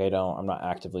 I'm not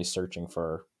actively searching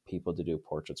for people to do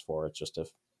portraits for. It's just if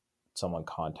someone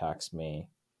contacts me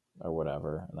or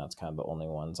whatever, and that's kind of the only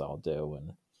ones I'll do.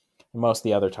 And most of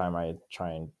the other time I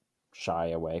try and shy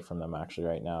away from them actually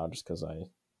right now, just because I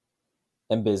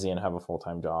am busy and have a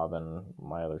full-time job, and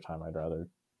my other time I'd rather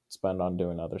spend on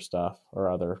doing other stuff or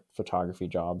other photography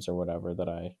jobs or whatever that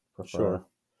I prefer. Sure.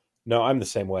 No, I'm the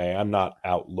same way. I'm not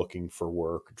out looking for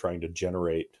work, trying to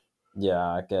generate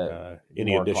I get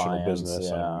any additional clients, business.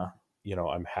 Yeah.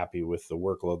 I'm happy with the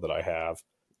workload that I have,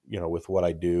 with what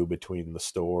I do between the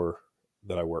store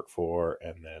that I work for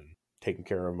and then taking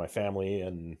care of my family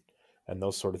and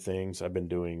those sort of things. I've been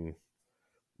doing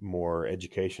more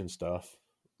education stuff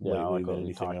lately than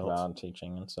anything else. About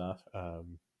teaching and stuff.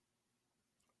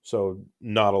 So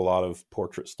not a lot of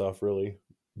portrait stuff really.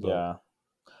 But... Yeah.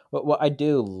 But what I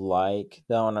do like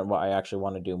though, and what I actually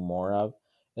want to do more of,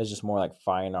 is just more like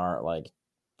fine art, like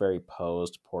very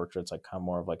posed portraits, like kind of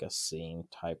more of like a scene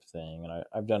type thing. And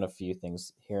I've done a few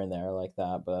things here and there like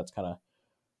that, but that's kind of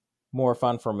more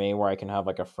fun for me where I can have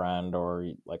like a friend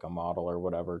or like a model or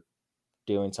whatever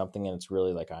doing something, and it's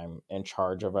really like I'm in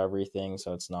charge of everything,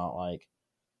 so it's not like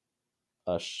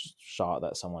a shot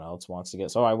that someone else wants to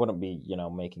get. So I wouldn't be,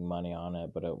 making money on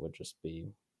it, but it would just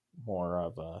be more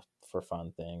of a for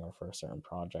fun thing or for a certain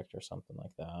project or something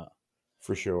like that.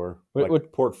 For sure.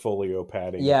 Like portfolio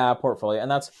padding. Yeah, portfolio.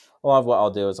 And that's a lot of what I'll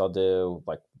do is I'll do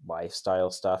like lifestyle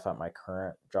stuff at my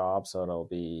current job. So it'll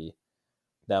be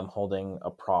them holding a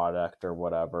product or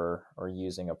whatever, or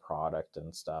using a product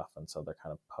and stuff. And so they're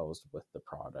kind of posed with the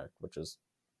product, which is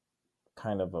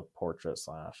kind of a portrait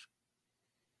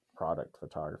 / product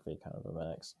photography kind of a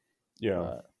mix.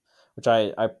 Yeah. Which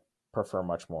I prefer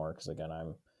much more because, again,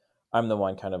 I'm the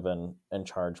one kind of in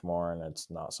charge more, and it's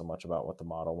not so much about what the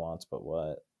model wants, but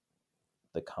what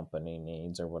the company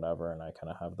needs or whatever, and I kind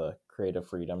of have the creative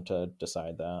freedom to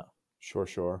decide that.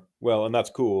 Sure. Well, and that's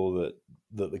cool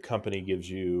that the company gives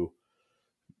you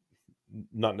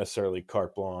not necessarily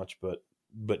carte blanche, but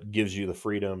gives you the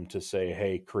freedom to say,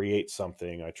 hey, create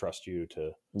something. I trust you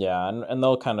to. Yeah, and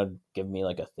they'll kind of give me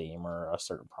like a theme or a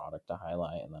certain product to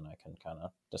highlight, and then I can kind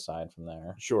of decide from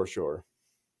there. Sure.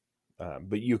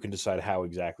 But you can decide how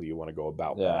exactly you want to go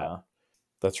about that.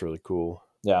 That's really cool.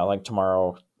 Yeah, like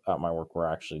tomorrow at my work,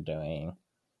 we're actually doing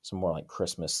some more like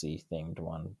Christmassy themed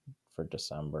one for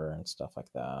December and stuff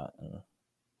like that. And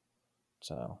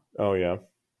so. Oh yeah.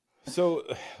 So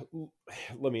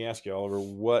let me ask you, Oliver,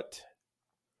 what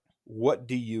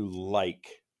do you like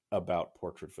about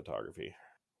portrait photography?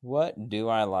 What do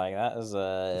I like? That is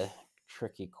a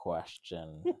tricky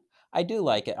question. I do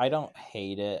like it. I don't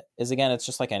hate it. Again, it's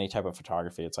just like any type of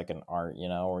photography. It's like an art,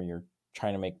 where you're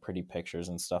trying to make pretty pictures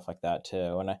and stuff like that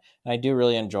too. And I do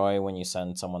really enjoy when you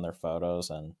send someone their photos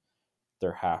and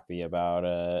they're happy about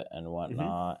it and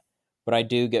whatnot. Mm-hmm. But I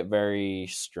do get very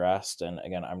stressed, and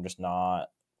again, I'm just not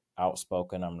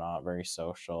outspoken. I'm not very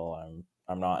social.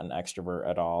 I'm not an extrovert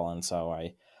at all, and so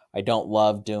I don't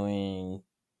love doing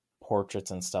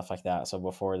portraits and stuff like that. So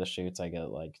before the shoots, I get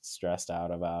like stressed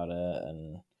out about it,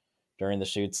 and during the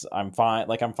shoots, I'm fine.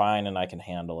 Like I'm fine and I can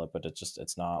handle it, but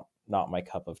it's not my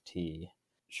cup of tea.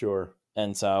 Sure.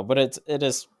 And so, but it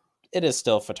is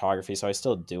still photography, so I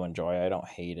still do enjoy it. I don't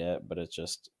hate it, but it's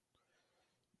just.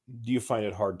 Do you find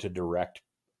it hard to direct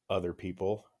other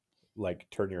people? Like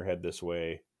turn your head this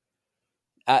way?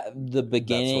 At the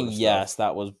beginning, yes,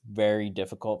 that was very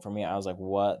difficult for me. I was like,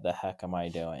 what the heck am I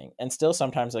doing? And still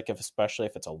sometimes, like especially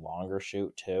if it's a longer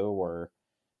shoot too, where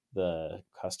the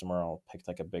customer will pick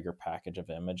like a bigger package of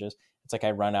images, it's like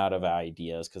I run out of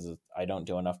ideas because I don't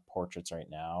do enough portraits right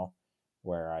now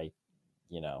where I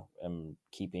am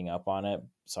keeping up on it.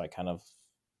 So I kind of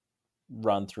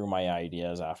run through my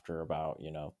ideas after about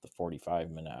the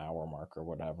 45-minute hour mark or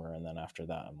whatever, and then after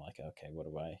that I'm like, okay, what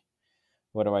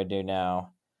do I do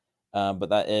now? But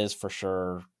that is for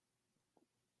sure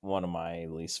one of my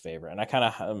least favorite. And I kind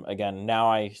of again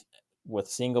now with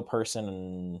single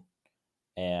person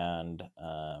and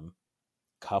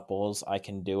couples, I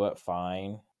can do it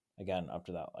fine. Again, up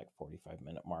to that like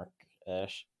 45-minute mark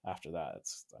ish. After that,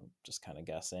 I'm just kind of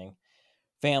guessing.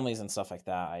 Families and stuff like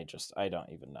that, I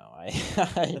don't even know.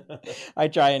 I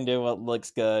try and do what looks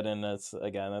good, and it's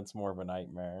more of a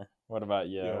nightmare. What about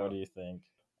you? Yeah. What do you think?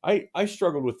 I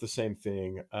struggled with the same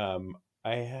thing.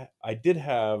 I did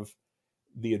have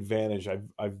the advantage.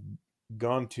 I've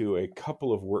gone to a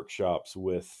couple of workshops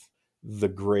with the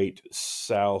great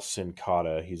Sal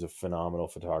Cincotta. He's a phenomenal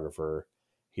photographer.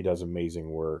 He does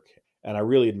amazing work, and I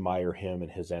really admire him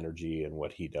and his energy and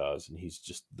what he does. And he's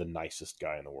just the nicest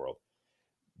guy in the world.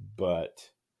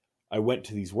 But I went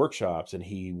to these workshops, and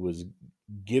he was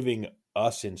giving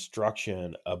us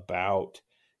instruction about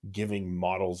giving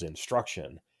models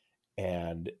instruction.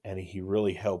 And he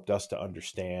really helped us to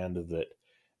understand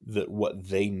that what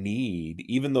they need,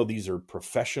 even though these are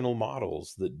professional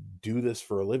models that do this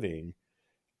for a living,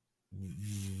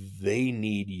 they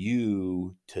need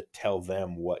you to tell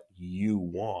them what you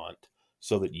want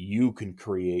so that you can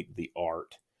create the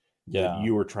art that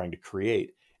you are trying to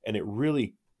create. And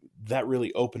that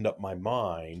really opened up my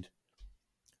mind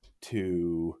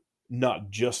to not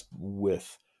just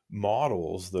with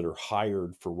models that are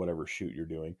hired for whatever shoot you're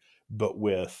doing, but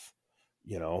with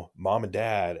mom and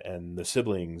dad and the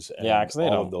siblings and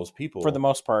all of those people. For the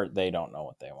most part, they don't know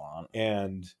what they want.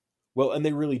 And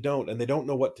they really don't. And they don't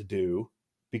know what to do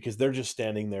because they're just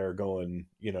standing there going,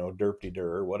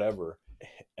 derp-de-dur, whatever.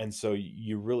 And so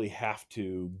you really have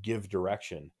to give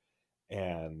direction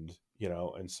and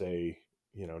say,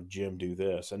 Jim, do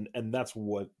this. And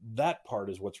that part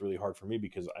is what's really hard for me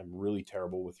because I'm really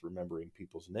terrible with remembering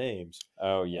people's names.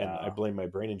 Oh yeah. And I blame my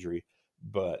brain injury,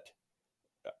 but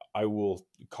I will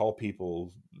call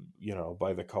people,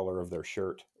 by the color of their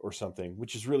shirt or something,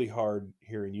 which is really hard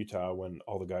here in Utah when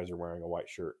all the guys are wearing a white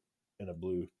shirt and a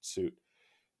blue suit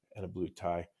and a blue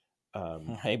tie.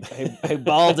 Hey,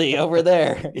 Baldy over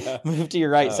there. Yeah. Move to your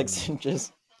right 6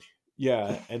 inches.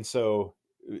 Yeah. And so,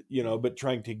 but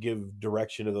trying to give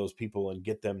direction to those people and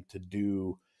get them to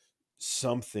do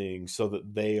something so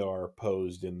that they are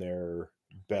posed in their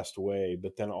best way,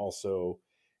 but then also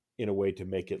in a way to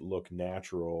make it look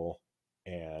natural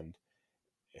and,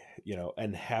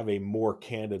 and have a more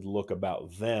candid look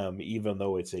about them, even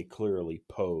though it's a clearly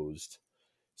posed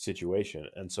situation.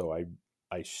 And so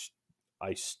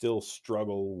I still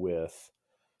struggle with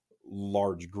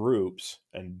large groups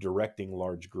and directing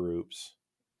large groups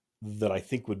that I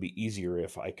think would be easier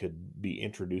if I could be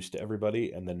introduced to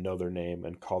everybody and then know their name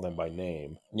and call them by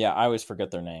name. Yeah, I always forget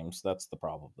their names. That's the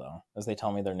problem, though. As they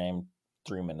tell me their name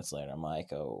 3 minutes later, I'm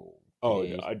like, oh,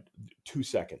 2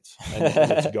 seconds and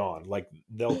it's gone. Like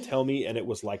they'll tell me and it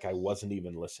was like I wasn't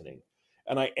even listening.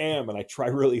 And I am, and I try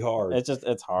really hard.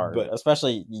 It's hard, but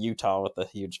especially Utah with the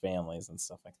huge families and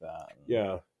stuff like that.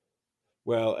 Yeah.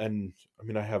 Well, and I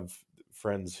mean, I have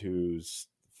friends whose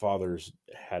fathers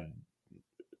had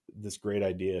this great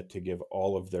idea to give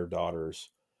all of their daughters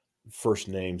first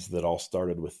names that all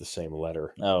started with the same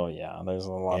letter. Oh yeah, there's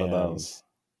a lot of those.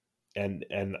 And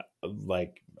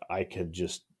like I could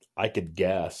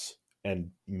guess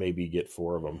and maybe get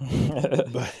 4 of them.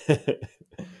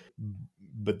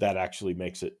 but that actually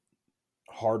makes it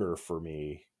harder for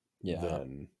me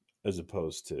than as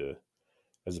opposed to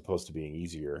being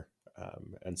easier.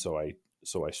 And so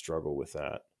I struggle with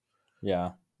that.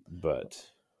 Yeah. But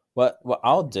what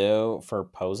I'll do for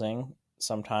posing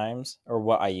sometimes, or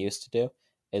what I used to do,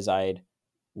 is I'd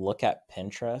look at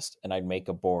Pinterest and I'd make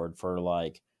a board for,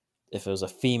 like, if it was a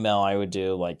female, I would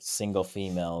do like single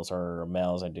females, or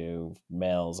males, I do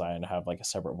males. I'd have like a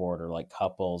separate board, or like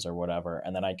couples or whatever.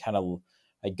 And then I'd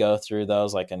go through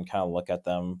those, like, and kind of look at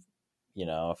them,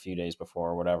 a few days before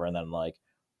or whatever. And then, like,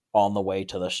 on the way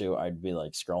to the shoot, I'd be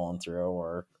like scrolling through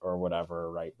or whatever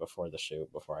right before the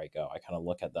shoot, before I go. I kind of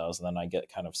look at those, and then I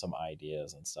get kind of some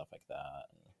ideas and stuff like that.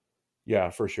 Yeah,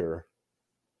 for sure.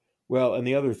 Well, and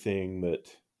the other thing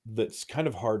that's kind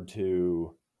of hard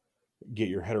to get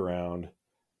your head around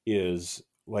is,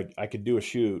 like, I could do a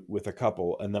shoot with a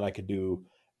couple, and then I could do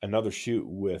another shoot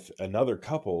with another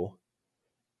couple,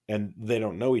 and they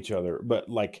don't know each other, but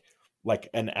like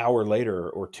an hour later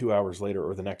or 2 hours later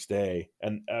or the next day,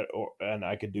 and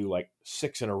I could do like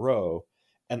 6 in a row,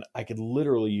 and I could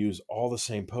literally use all the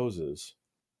same poses.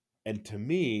 And to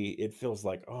me, it feels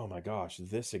like, oh my gosh,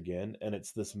 this again. And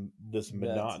it's this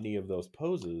monotony of those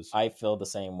poses. I feel the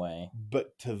same way.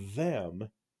 But to them,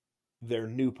 they're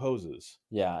new poses.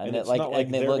 Yeah, and it's not like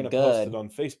they're going to post it on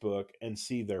Facebook and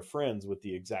see their friends with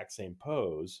the exact same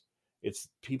pose. It's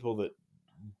people that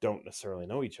don't necessarily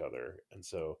know each other, and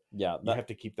so you have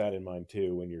to keep that in mind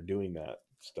too when you're doing that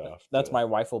stuff. That's my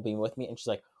wife will be with me, and she's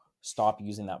like, "Stop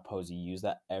using that pose. You use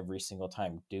that every single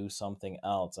time. Do something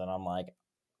else." And I'm like,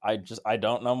 I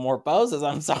don't know more poses.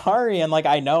 I'm sorry. And like,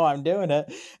 I know I'm doing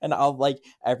it. And I'll, like,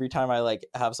 every time I like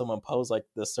have someone pose like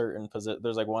this certain position,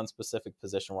 there's like one specific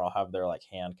position where I'll have their like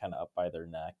hand kind of up by their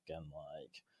neck, and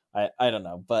like, I don't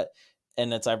know, but,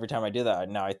 and it's every time I do that,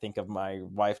 now I think of my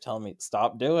wife telling me,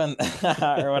 stop doing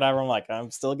or whatever. I'm like,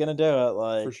 I'm still going to do it.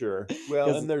 Like, for sure.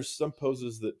 Well, and there's some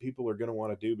poses that people are going to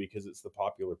want to do because it's the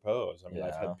popular pose. I mean,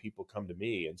 I've had people come to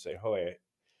me and say, "Oh,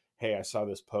 hey, I saw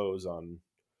this pose on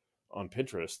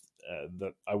Pinterest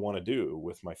that I want to do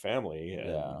with my family." And,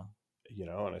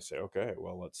 and I say, okay,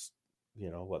 well, let's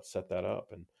set that up.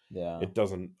 And it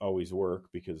doesn't always work,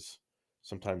 because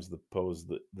sometimes the pose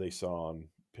that they saw on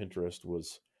Pinterest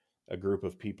was a group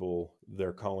of people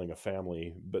they're calling a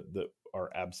family, but that are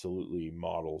absolutely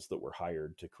models that were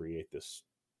hired to create this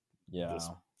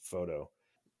photo.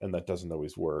 And that doesn't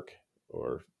always work,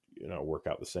 or, work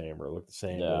out the same or look the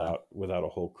same without a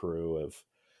whole crew of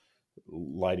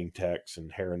lighting techs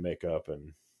and hair and makeup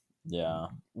and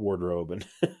wardrobe and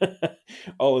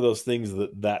all of those things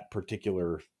that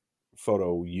particular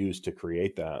photo used to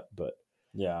create that. But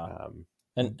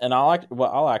and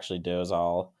what I'll actually do is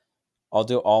I'll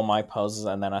do all my poses,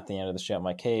 and then at the end of the show, I'm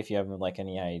like, hey, if you have like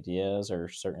any ideas or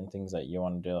certain things that you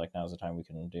want to do, like, now's the time we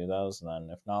can do those. And then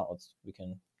if not, we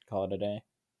can call it a day.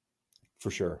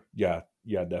 For sure. Yeah,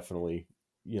 definitely.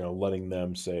 Letting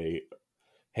them say,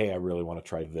 hey, I really want to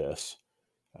try this.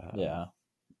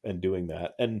 And doing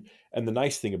that. And the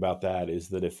nice thing about that is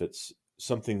that if it's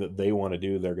something that they want to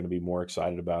do, they're going to be more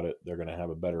excited about it. They're going to have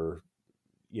a better,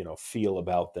 feel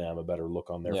about them, a better look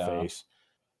on their face,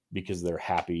 because they're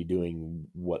happy doing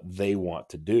what they want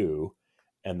to do.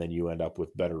 and then you end up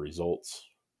with better results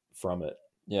from it.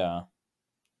 Yeah.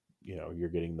 You know, you're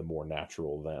getting the more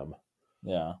natural them.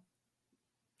 Yeah.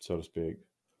 So to speak.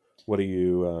 What do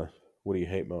you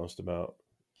hate most about?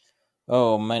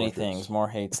 Oh, many things. More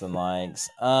hates than likes.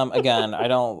 Again,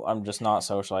 I'm just not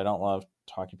social. I don't love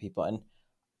talking to people. And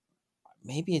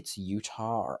maybe it's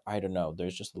Utah, or I don't know.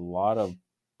 There's just a lot of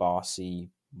bossy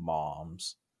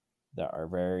moms that are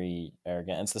very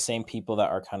arrogant. It's the same people that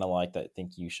are kind of like that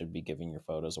think you should be giving your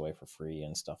photos away for free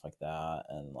and stuff like that.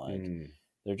 And like,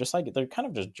 they're just like, they're kind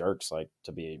of just jerks. Like,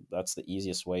 that's the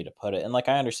easiest way to put it. And like,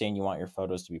 I understand you want your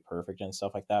photos to be perfect and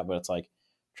stuff like that, but it's like,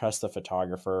 trust the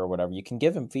photographer or whatever. You can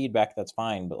give him feedback, that's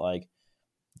fine, but like,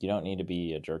 you don't need to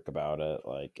be a jerk about it.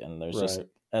 Like, and there's just,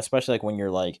 especially like when you're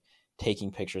like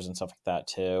taking pictures and stuff like that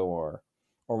too, or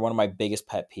one of my biggest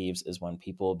pet peeves is when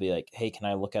people will be like, hey, can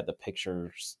I look at the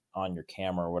pictures on your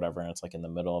camera or whatever? And it's like in the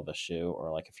middle of a shoot,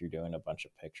 or like if you're doing a bunch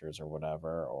of pictures or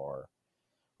whatever, or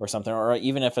something, or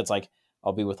even if it's like,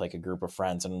 I'll be with like a group of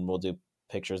friends and we'll do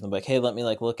pictures and be like, hey, let me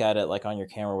like look at it like on your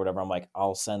camera or whatever. I'm like,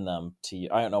 I'll send them to you.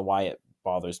 I don't know why it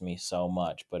bothers me so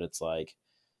much, but it's like,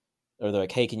 or they're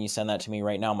like, hey, can you send that to me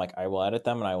right now? I'm like, I will edit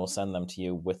them and I will send them to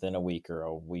you within a week or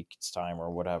a week's time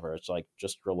or whatever. It's like,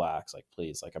 just relax, like,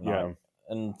 please, like, I'm not.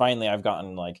 And finally I've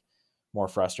gotten like more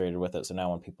frustrated with it, so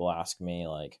now when people ask me,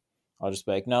 like, I'll just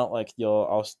be like, no, like,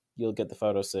 you'll get the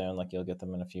photos soon, like, you'll get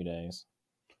them in a few days.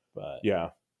 But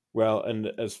well, and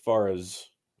as far as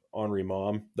Henri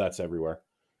Mom, that's everywhere.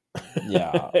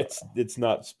 Yeah. it's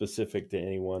not specific to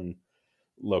any one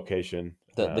location.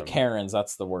 The Karens,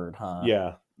 that's the word, huh?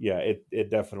 Yeah, it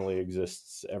definitely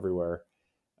exists everywhere.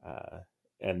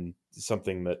 And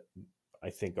something that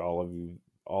I think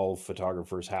all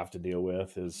photographers have to deal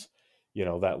with is, you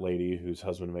know, that lady whose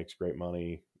husband makes great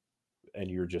money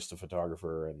and you're just a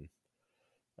photographer, and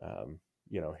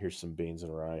you know, here's some beans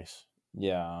and rice.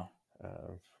 Yeah.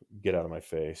 Get out of my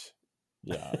face.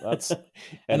 Yeah, that's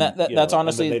and that's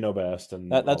honestly, and they know best, and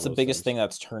that's the biggest thing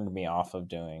that's turned me off of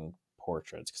doing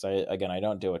portraits, because I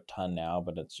don't do a ton now,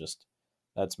 but it's just,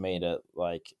 that's made it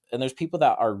like, and there's people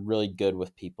that are really good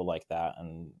with people like that,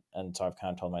 and so I've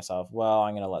kind of told myself, well,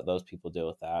 I'm going to let those people deal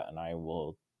with that, and I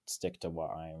will stick to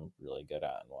what I'm really good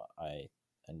at and what I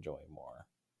enjoy more.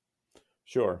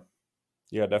 Sure.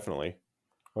 Yeah, definitely.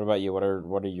 What about you? What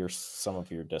are some of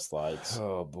your dislikes?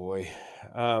 Oh boy.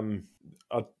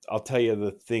 I'll tell you,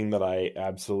 the thing that I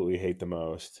absolutely hate the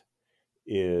most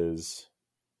is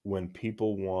when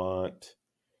people want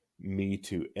me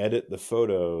to edit the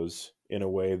photos in a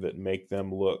way that make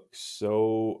them look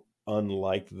so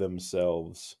unlike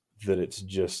themselves that it's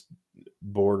just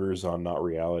borders on not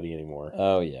reality anymore.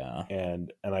 Oh yeah.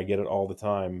 And I get it all the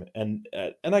time, and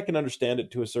I can understand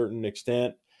it to a certain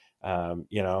extent.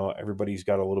 You know, everybody's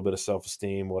got a little bit of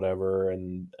self-esteem, whatever,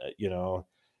 and you know,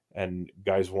 and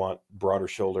guys want broader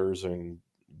shoulders and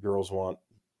girls want,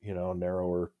 you know,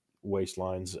 narrower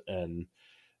waistlines and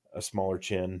a smaller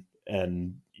chin,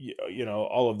 and you know,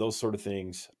 all of those sort of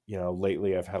things. You know,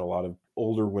 lately I've had a lot of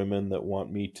older women that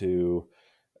want me to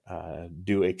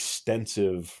do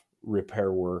extensive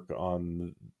repair work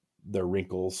on their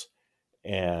wrinkles,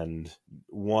 and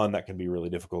one, that can be really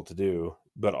difficult to do,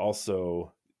 but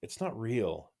also it's not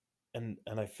real. And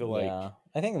I feel like,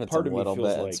 I think if it's part a little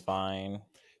bit, it's fine.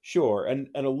 Sure. And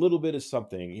a little bit is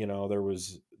something. You know, there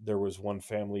was one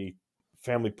family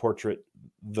portrait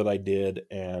that I did,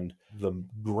 and the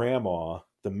grandma,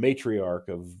 the matriarch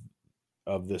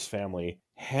of this family,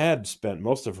 had spent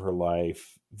most of her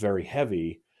life very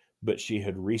heavy, but she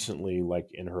had recently, like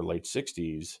in her late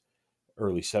 60s,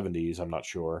 early 70s, I'm not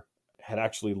sure, had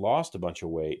actually lost a bunch of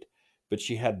weight, but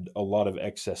she had a lot of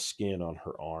excess skin on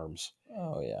her arms.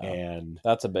 Oh yeah. And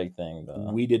that's a big thing,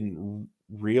 though. We didn't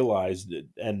realize that,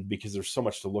 and because there's so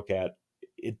much to look at,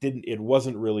 it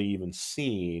wasn't really even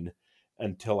seen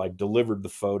until I delivered the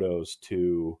photos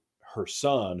to her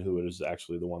son, who is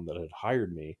actually the one that had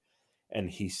hired me. And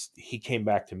he came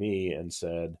back to me and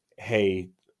said, hey,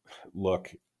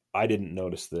 look, I didn't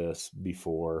notice this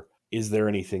before. Is there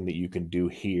anything that you can do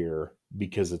here?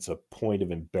 Because it's a point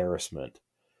of embarrassment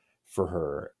for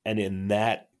her. And in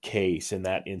that case, in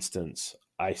that instance,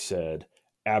 I said,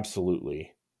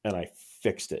 absolutely. And I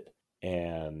fixed it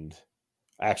and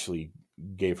actually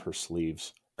gave her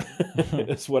sleeves.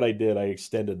 That's what I did. I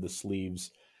extended the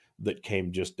sleeves that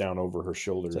came just down over her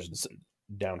shoulders,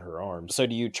 down her arms. So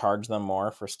do you charge them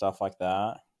more for stuff like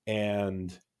that?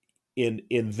 And in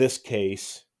this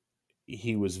case,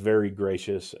 he was very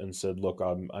gracious and said, look,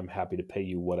 I'm happy to pay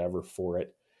you whatever for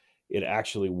it. It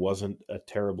actually wasn't a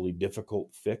terribly difficult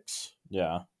fix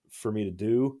for me to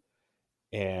do,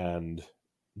 and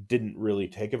didn't really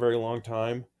take a very long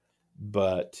time.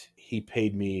 but he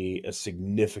paid me a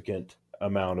significant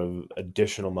amount of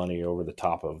additional money over the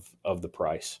top of the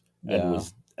price,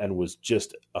 and was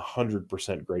just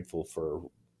 100% grateful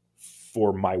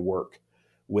for my work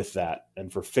with that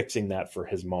and for fixing that for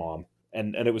his mom.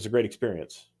 And it was a great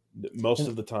experience. Most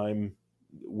of the time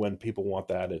when people want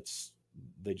that,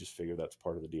 they just figure that's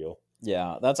part of the deal.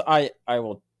 Yeah, I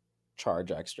will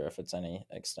charge extra if it's any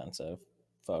extensive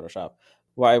Photoshop.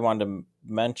 What I wanted to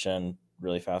mention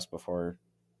really fast before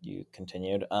you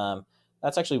continued,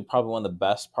 that's actually probably one of the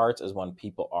best parts is when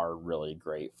people are really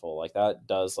grateful. Like that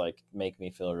does like make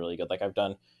me feel really good. Like I've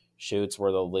done shoots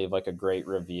where they'll leave like a great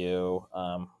review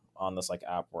on this like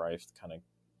app where I kind of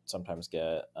sometimes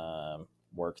get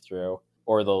work through,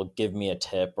 or they'll give me a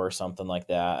tip or something like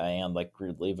that and like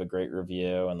leave a great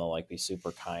review, and they'll like be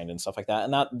super kind and stuff like that.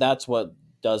 And that's what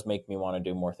does make me want to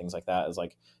do more things like that, is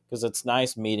like, because it's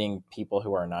nice meeting people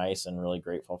who are nice and really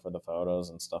grateful for the photos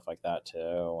and stuff like that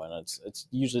too. And it's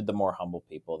usually the more humble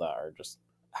people that are just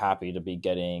happy to be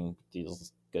getting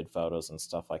these good photos and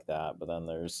stuff like that. But then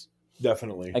there's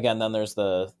definitely, again, then there's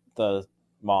the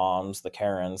moms, the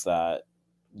Karens, that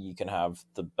you can have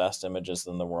the best images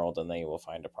in the world and they will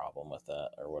find a problem with it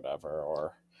or whatever,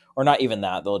 or not even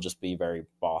that, they'll just be very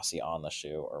bossy on the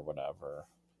shoot or whatever.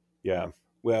 Yeah.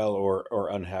 Well, or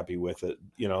unhappy with it.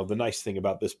 You know, the nice thing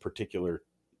about this particular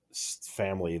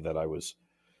family that I was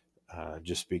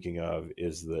just speaking of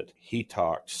is that he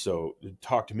talked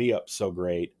me up so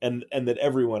great, and that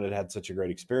everyone had such a great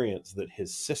experience that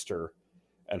his sister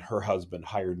and her husband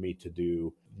hired me to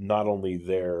do not only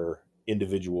their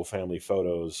individual family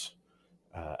photos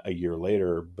a year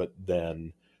later, but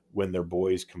then when their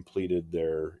boys completed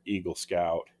their Eagle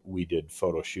Scout, we did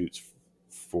photo shoots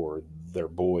for their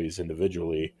boys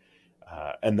individually,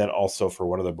 and then also for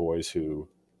one of the boys who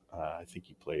I think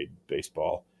he played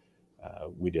baseball.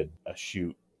 We did a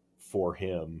shoot for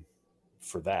him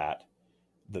for that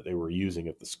they were using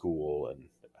at the school,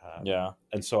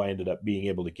 and so I ended up being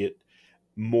able to get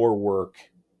more work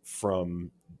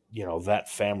from that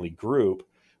family group,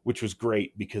 which was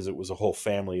great because it was a whole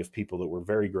family of people that were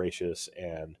very gracious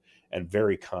and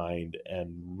very kind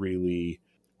and really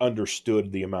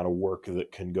understood the amount of work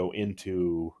that can go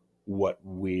into what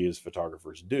we as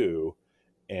photographers do.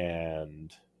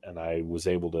 And I was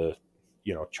able to,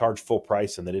 charge full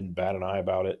price, and they didn't bat an eye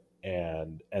about it.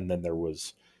 And then there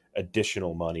was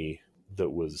additional money that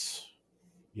was,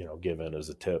 given as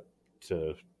a tip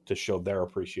to show their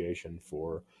appreciation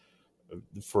for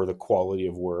the quality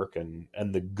of work and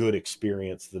the good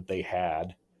experience that they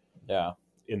had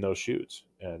in those shoots.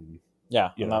 And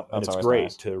and it's great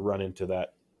nice to run into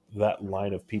that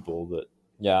line of people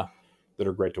that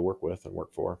are great to work with and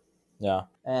work for. Yeah.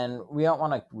 And we don't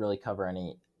want to really cover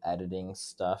any editing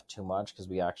stuff too much, because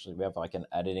we have like an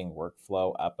editing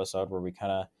workflow episode where we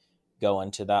kind of go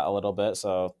into that a little bit.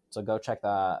 So go check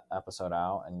that episode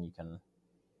out, and you can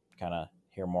kind of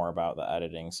hear more about the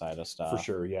editing side of stuff. For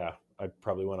sure. Yeah. I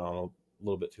probably went on a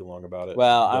little bit too long about it.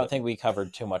 Well, I don't think we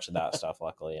covered too much of that stuff,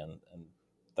 luckily, in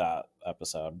that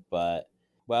episode. But,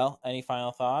 well, any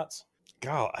final thoughts?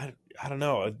 God, I don't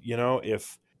know.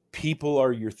 If people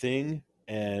are your thing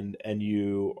and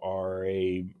you are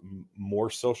a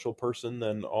more social person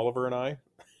than Oliver and I,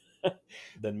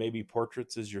 then maybe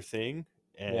portraits is your thing.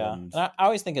 And I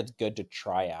always think it's good to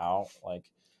try out.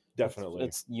 Like, definitely.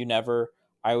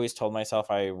 I always told myself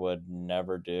I would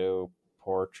never do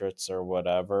portraits or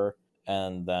whatever,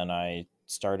 and then I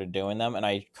started doing them, and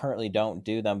I currently don't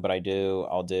do them, but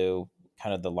I'll do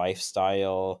kind of the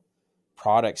lifestyle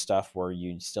product stuff where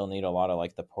you still need a lot of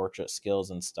like the portrait skills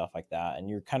and stuff like that, and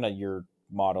you're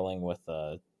modeling with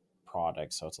a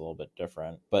product, so it's a little bit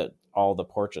different, but all the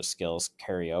portrait skills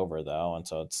carry over though, and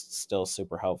so it's still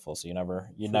super helpful. So you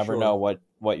never know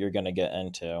what you're going to get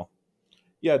into.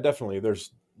 Yeah, definitely.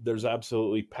 There's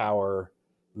absolutely power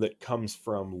that comes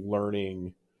from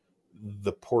learning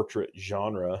the portrait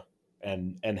genre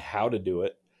and how to do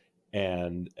it.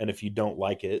 And if you don't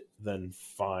like it, then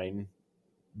fine,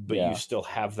 but you still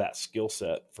have that skill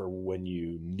set for when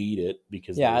you need it,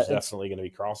 because there's definitely going to be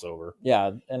crossover.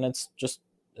 Yeah. And it's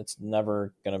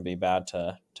never going to be bad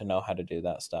to know how to do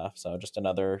that stuff. So just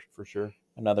another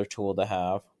tool to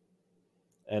have.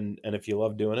 And if you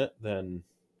love doing it, then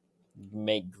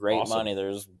make great money.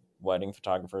 There's wedding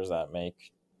photographers that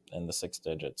make in the 6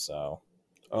 digits. So,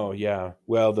 oh yeah.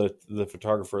 Well, the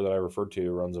photographer that I referred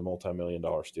to runs a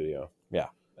multi-million-dollar studio. Yeah,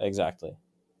 exactly.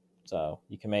 So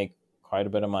you can make quite a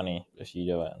bit of money if you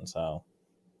do it. And so,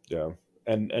 yeah.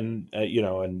 And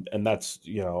that's,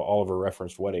 Oliver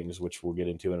referenced weddings, which we'll get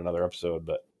into in another episode,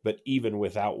 but even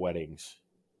without weddings,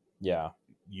 yeah,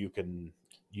 you can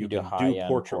you can do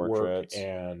portrait work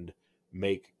and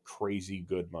make crazy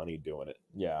good money doing it.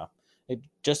 Yeah.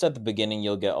 Just at the beginning,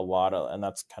 you'll get a lot of, and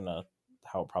that's kind of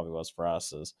how it probably was for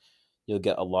us, is you'll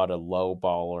get a lot of low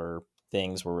baller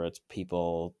things where it's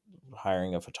people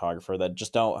hiring a photographer that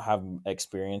just don't have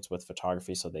experience with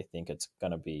photography. So they think it's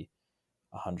going to be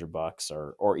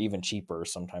 $100 or even cheaper.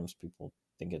 Sometimes people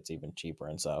think it's even cheaper.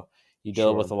 And so you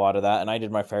deal with a lot of that. And I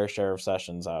did my fair share of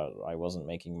sessions I wasn't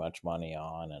making much money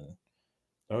on. And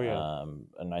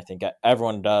and I think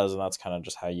everyone does. And that's kind of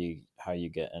just how you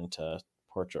get into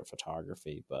portrait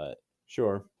photography. But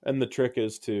sure. And the trick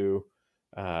is to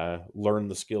learn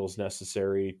the skills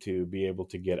necessary to be able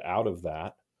to get out of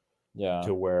that. Yeah.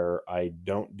 To where I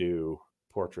don't do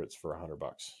portraits for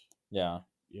 $100. Yeah.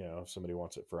 You know, if somebody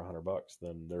wants it for $100,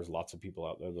 then there's lots of people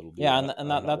out there that'll do that. Yeah, and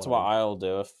that's what I'll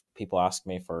do. If people ask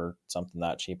me for something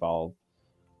that cheap, I'll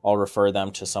refer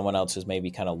them to someone else who's maybe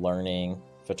kind of learning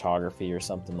photography or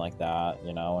something like that,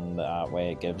 you know, and that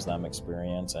way it gives them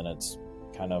experience and it's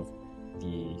kind of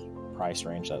the price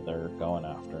range that they're going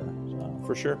after. So.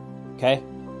 For sure. Okay,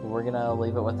 we're gonna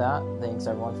leave it with that. Thanks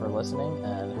everyone for listening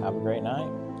and have a great night.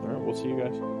 All right, we'll see you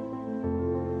guys.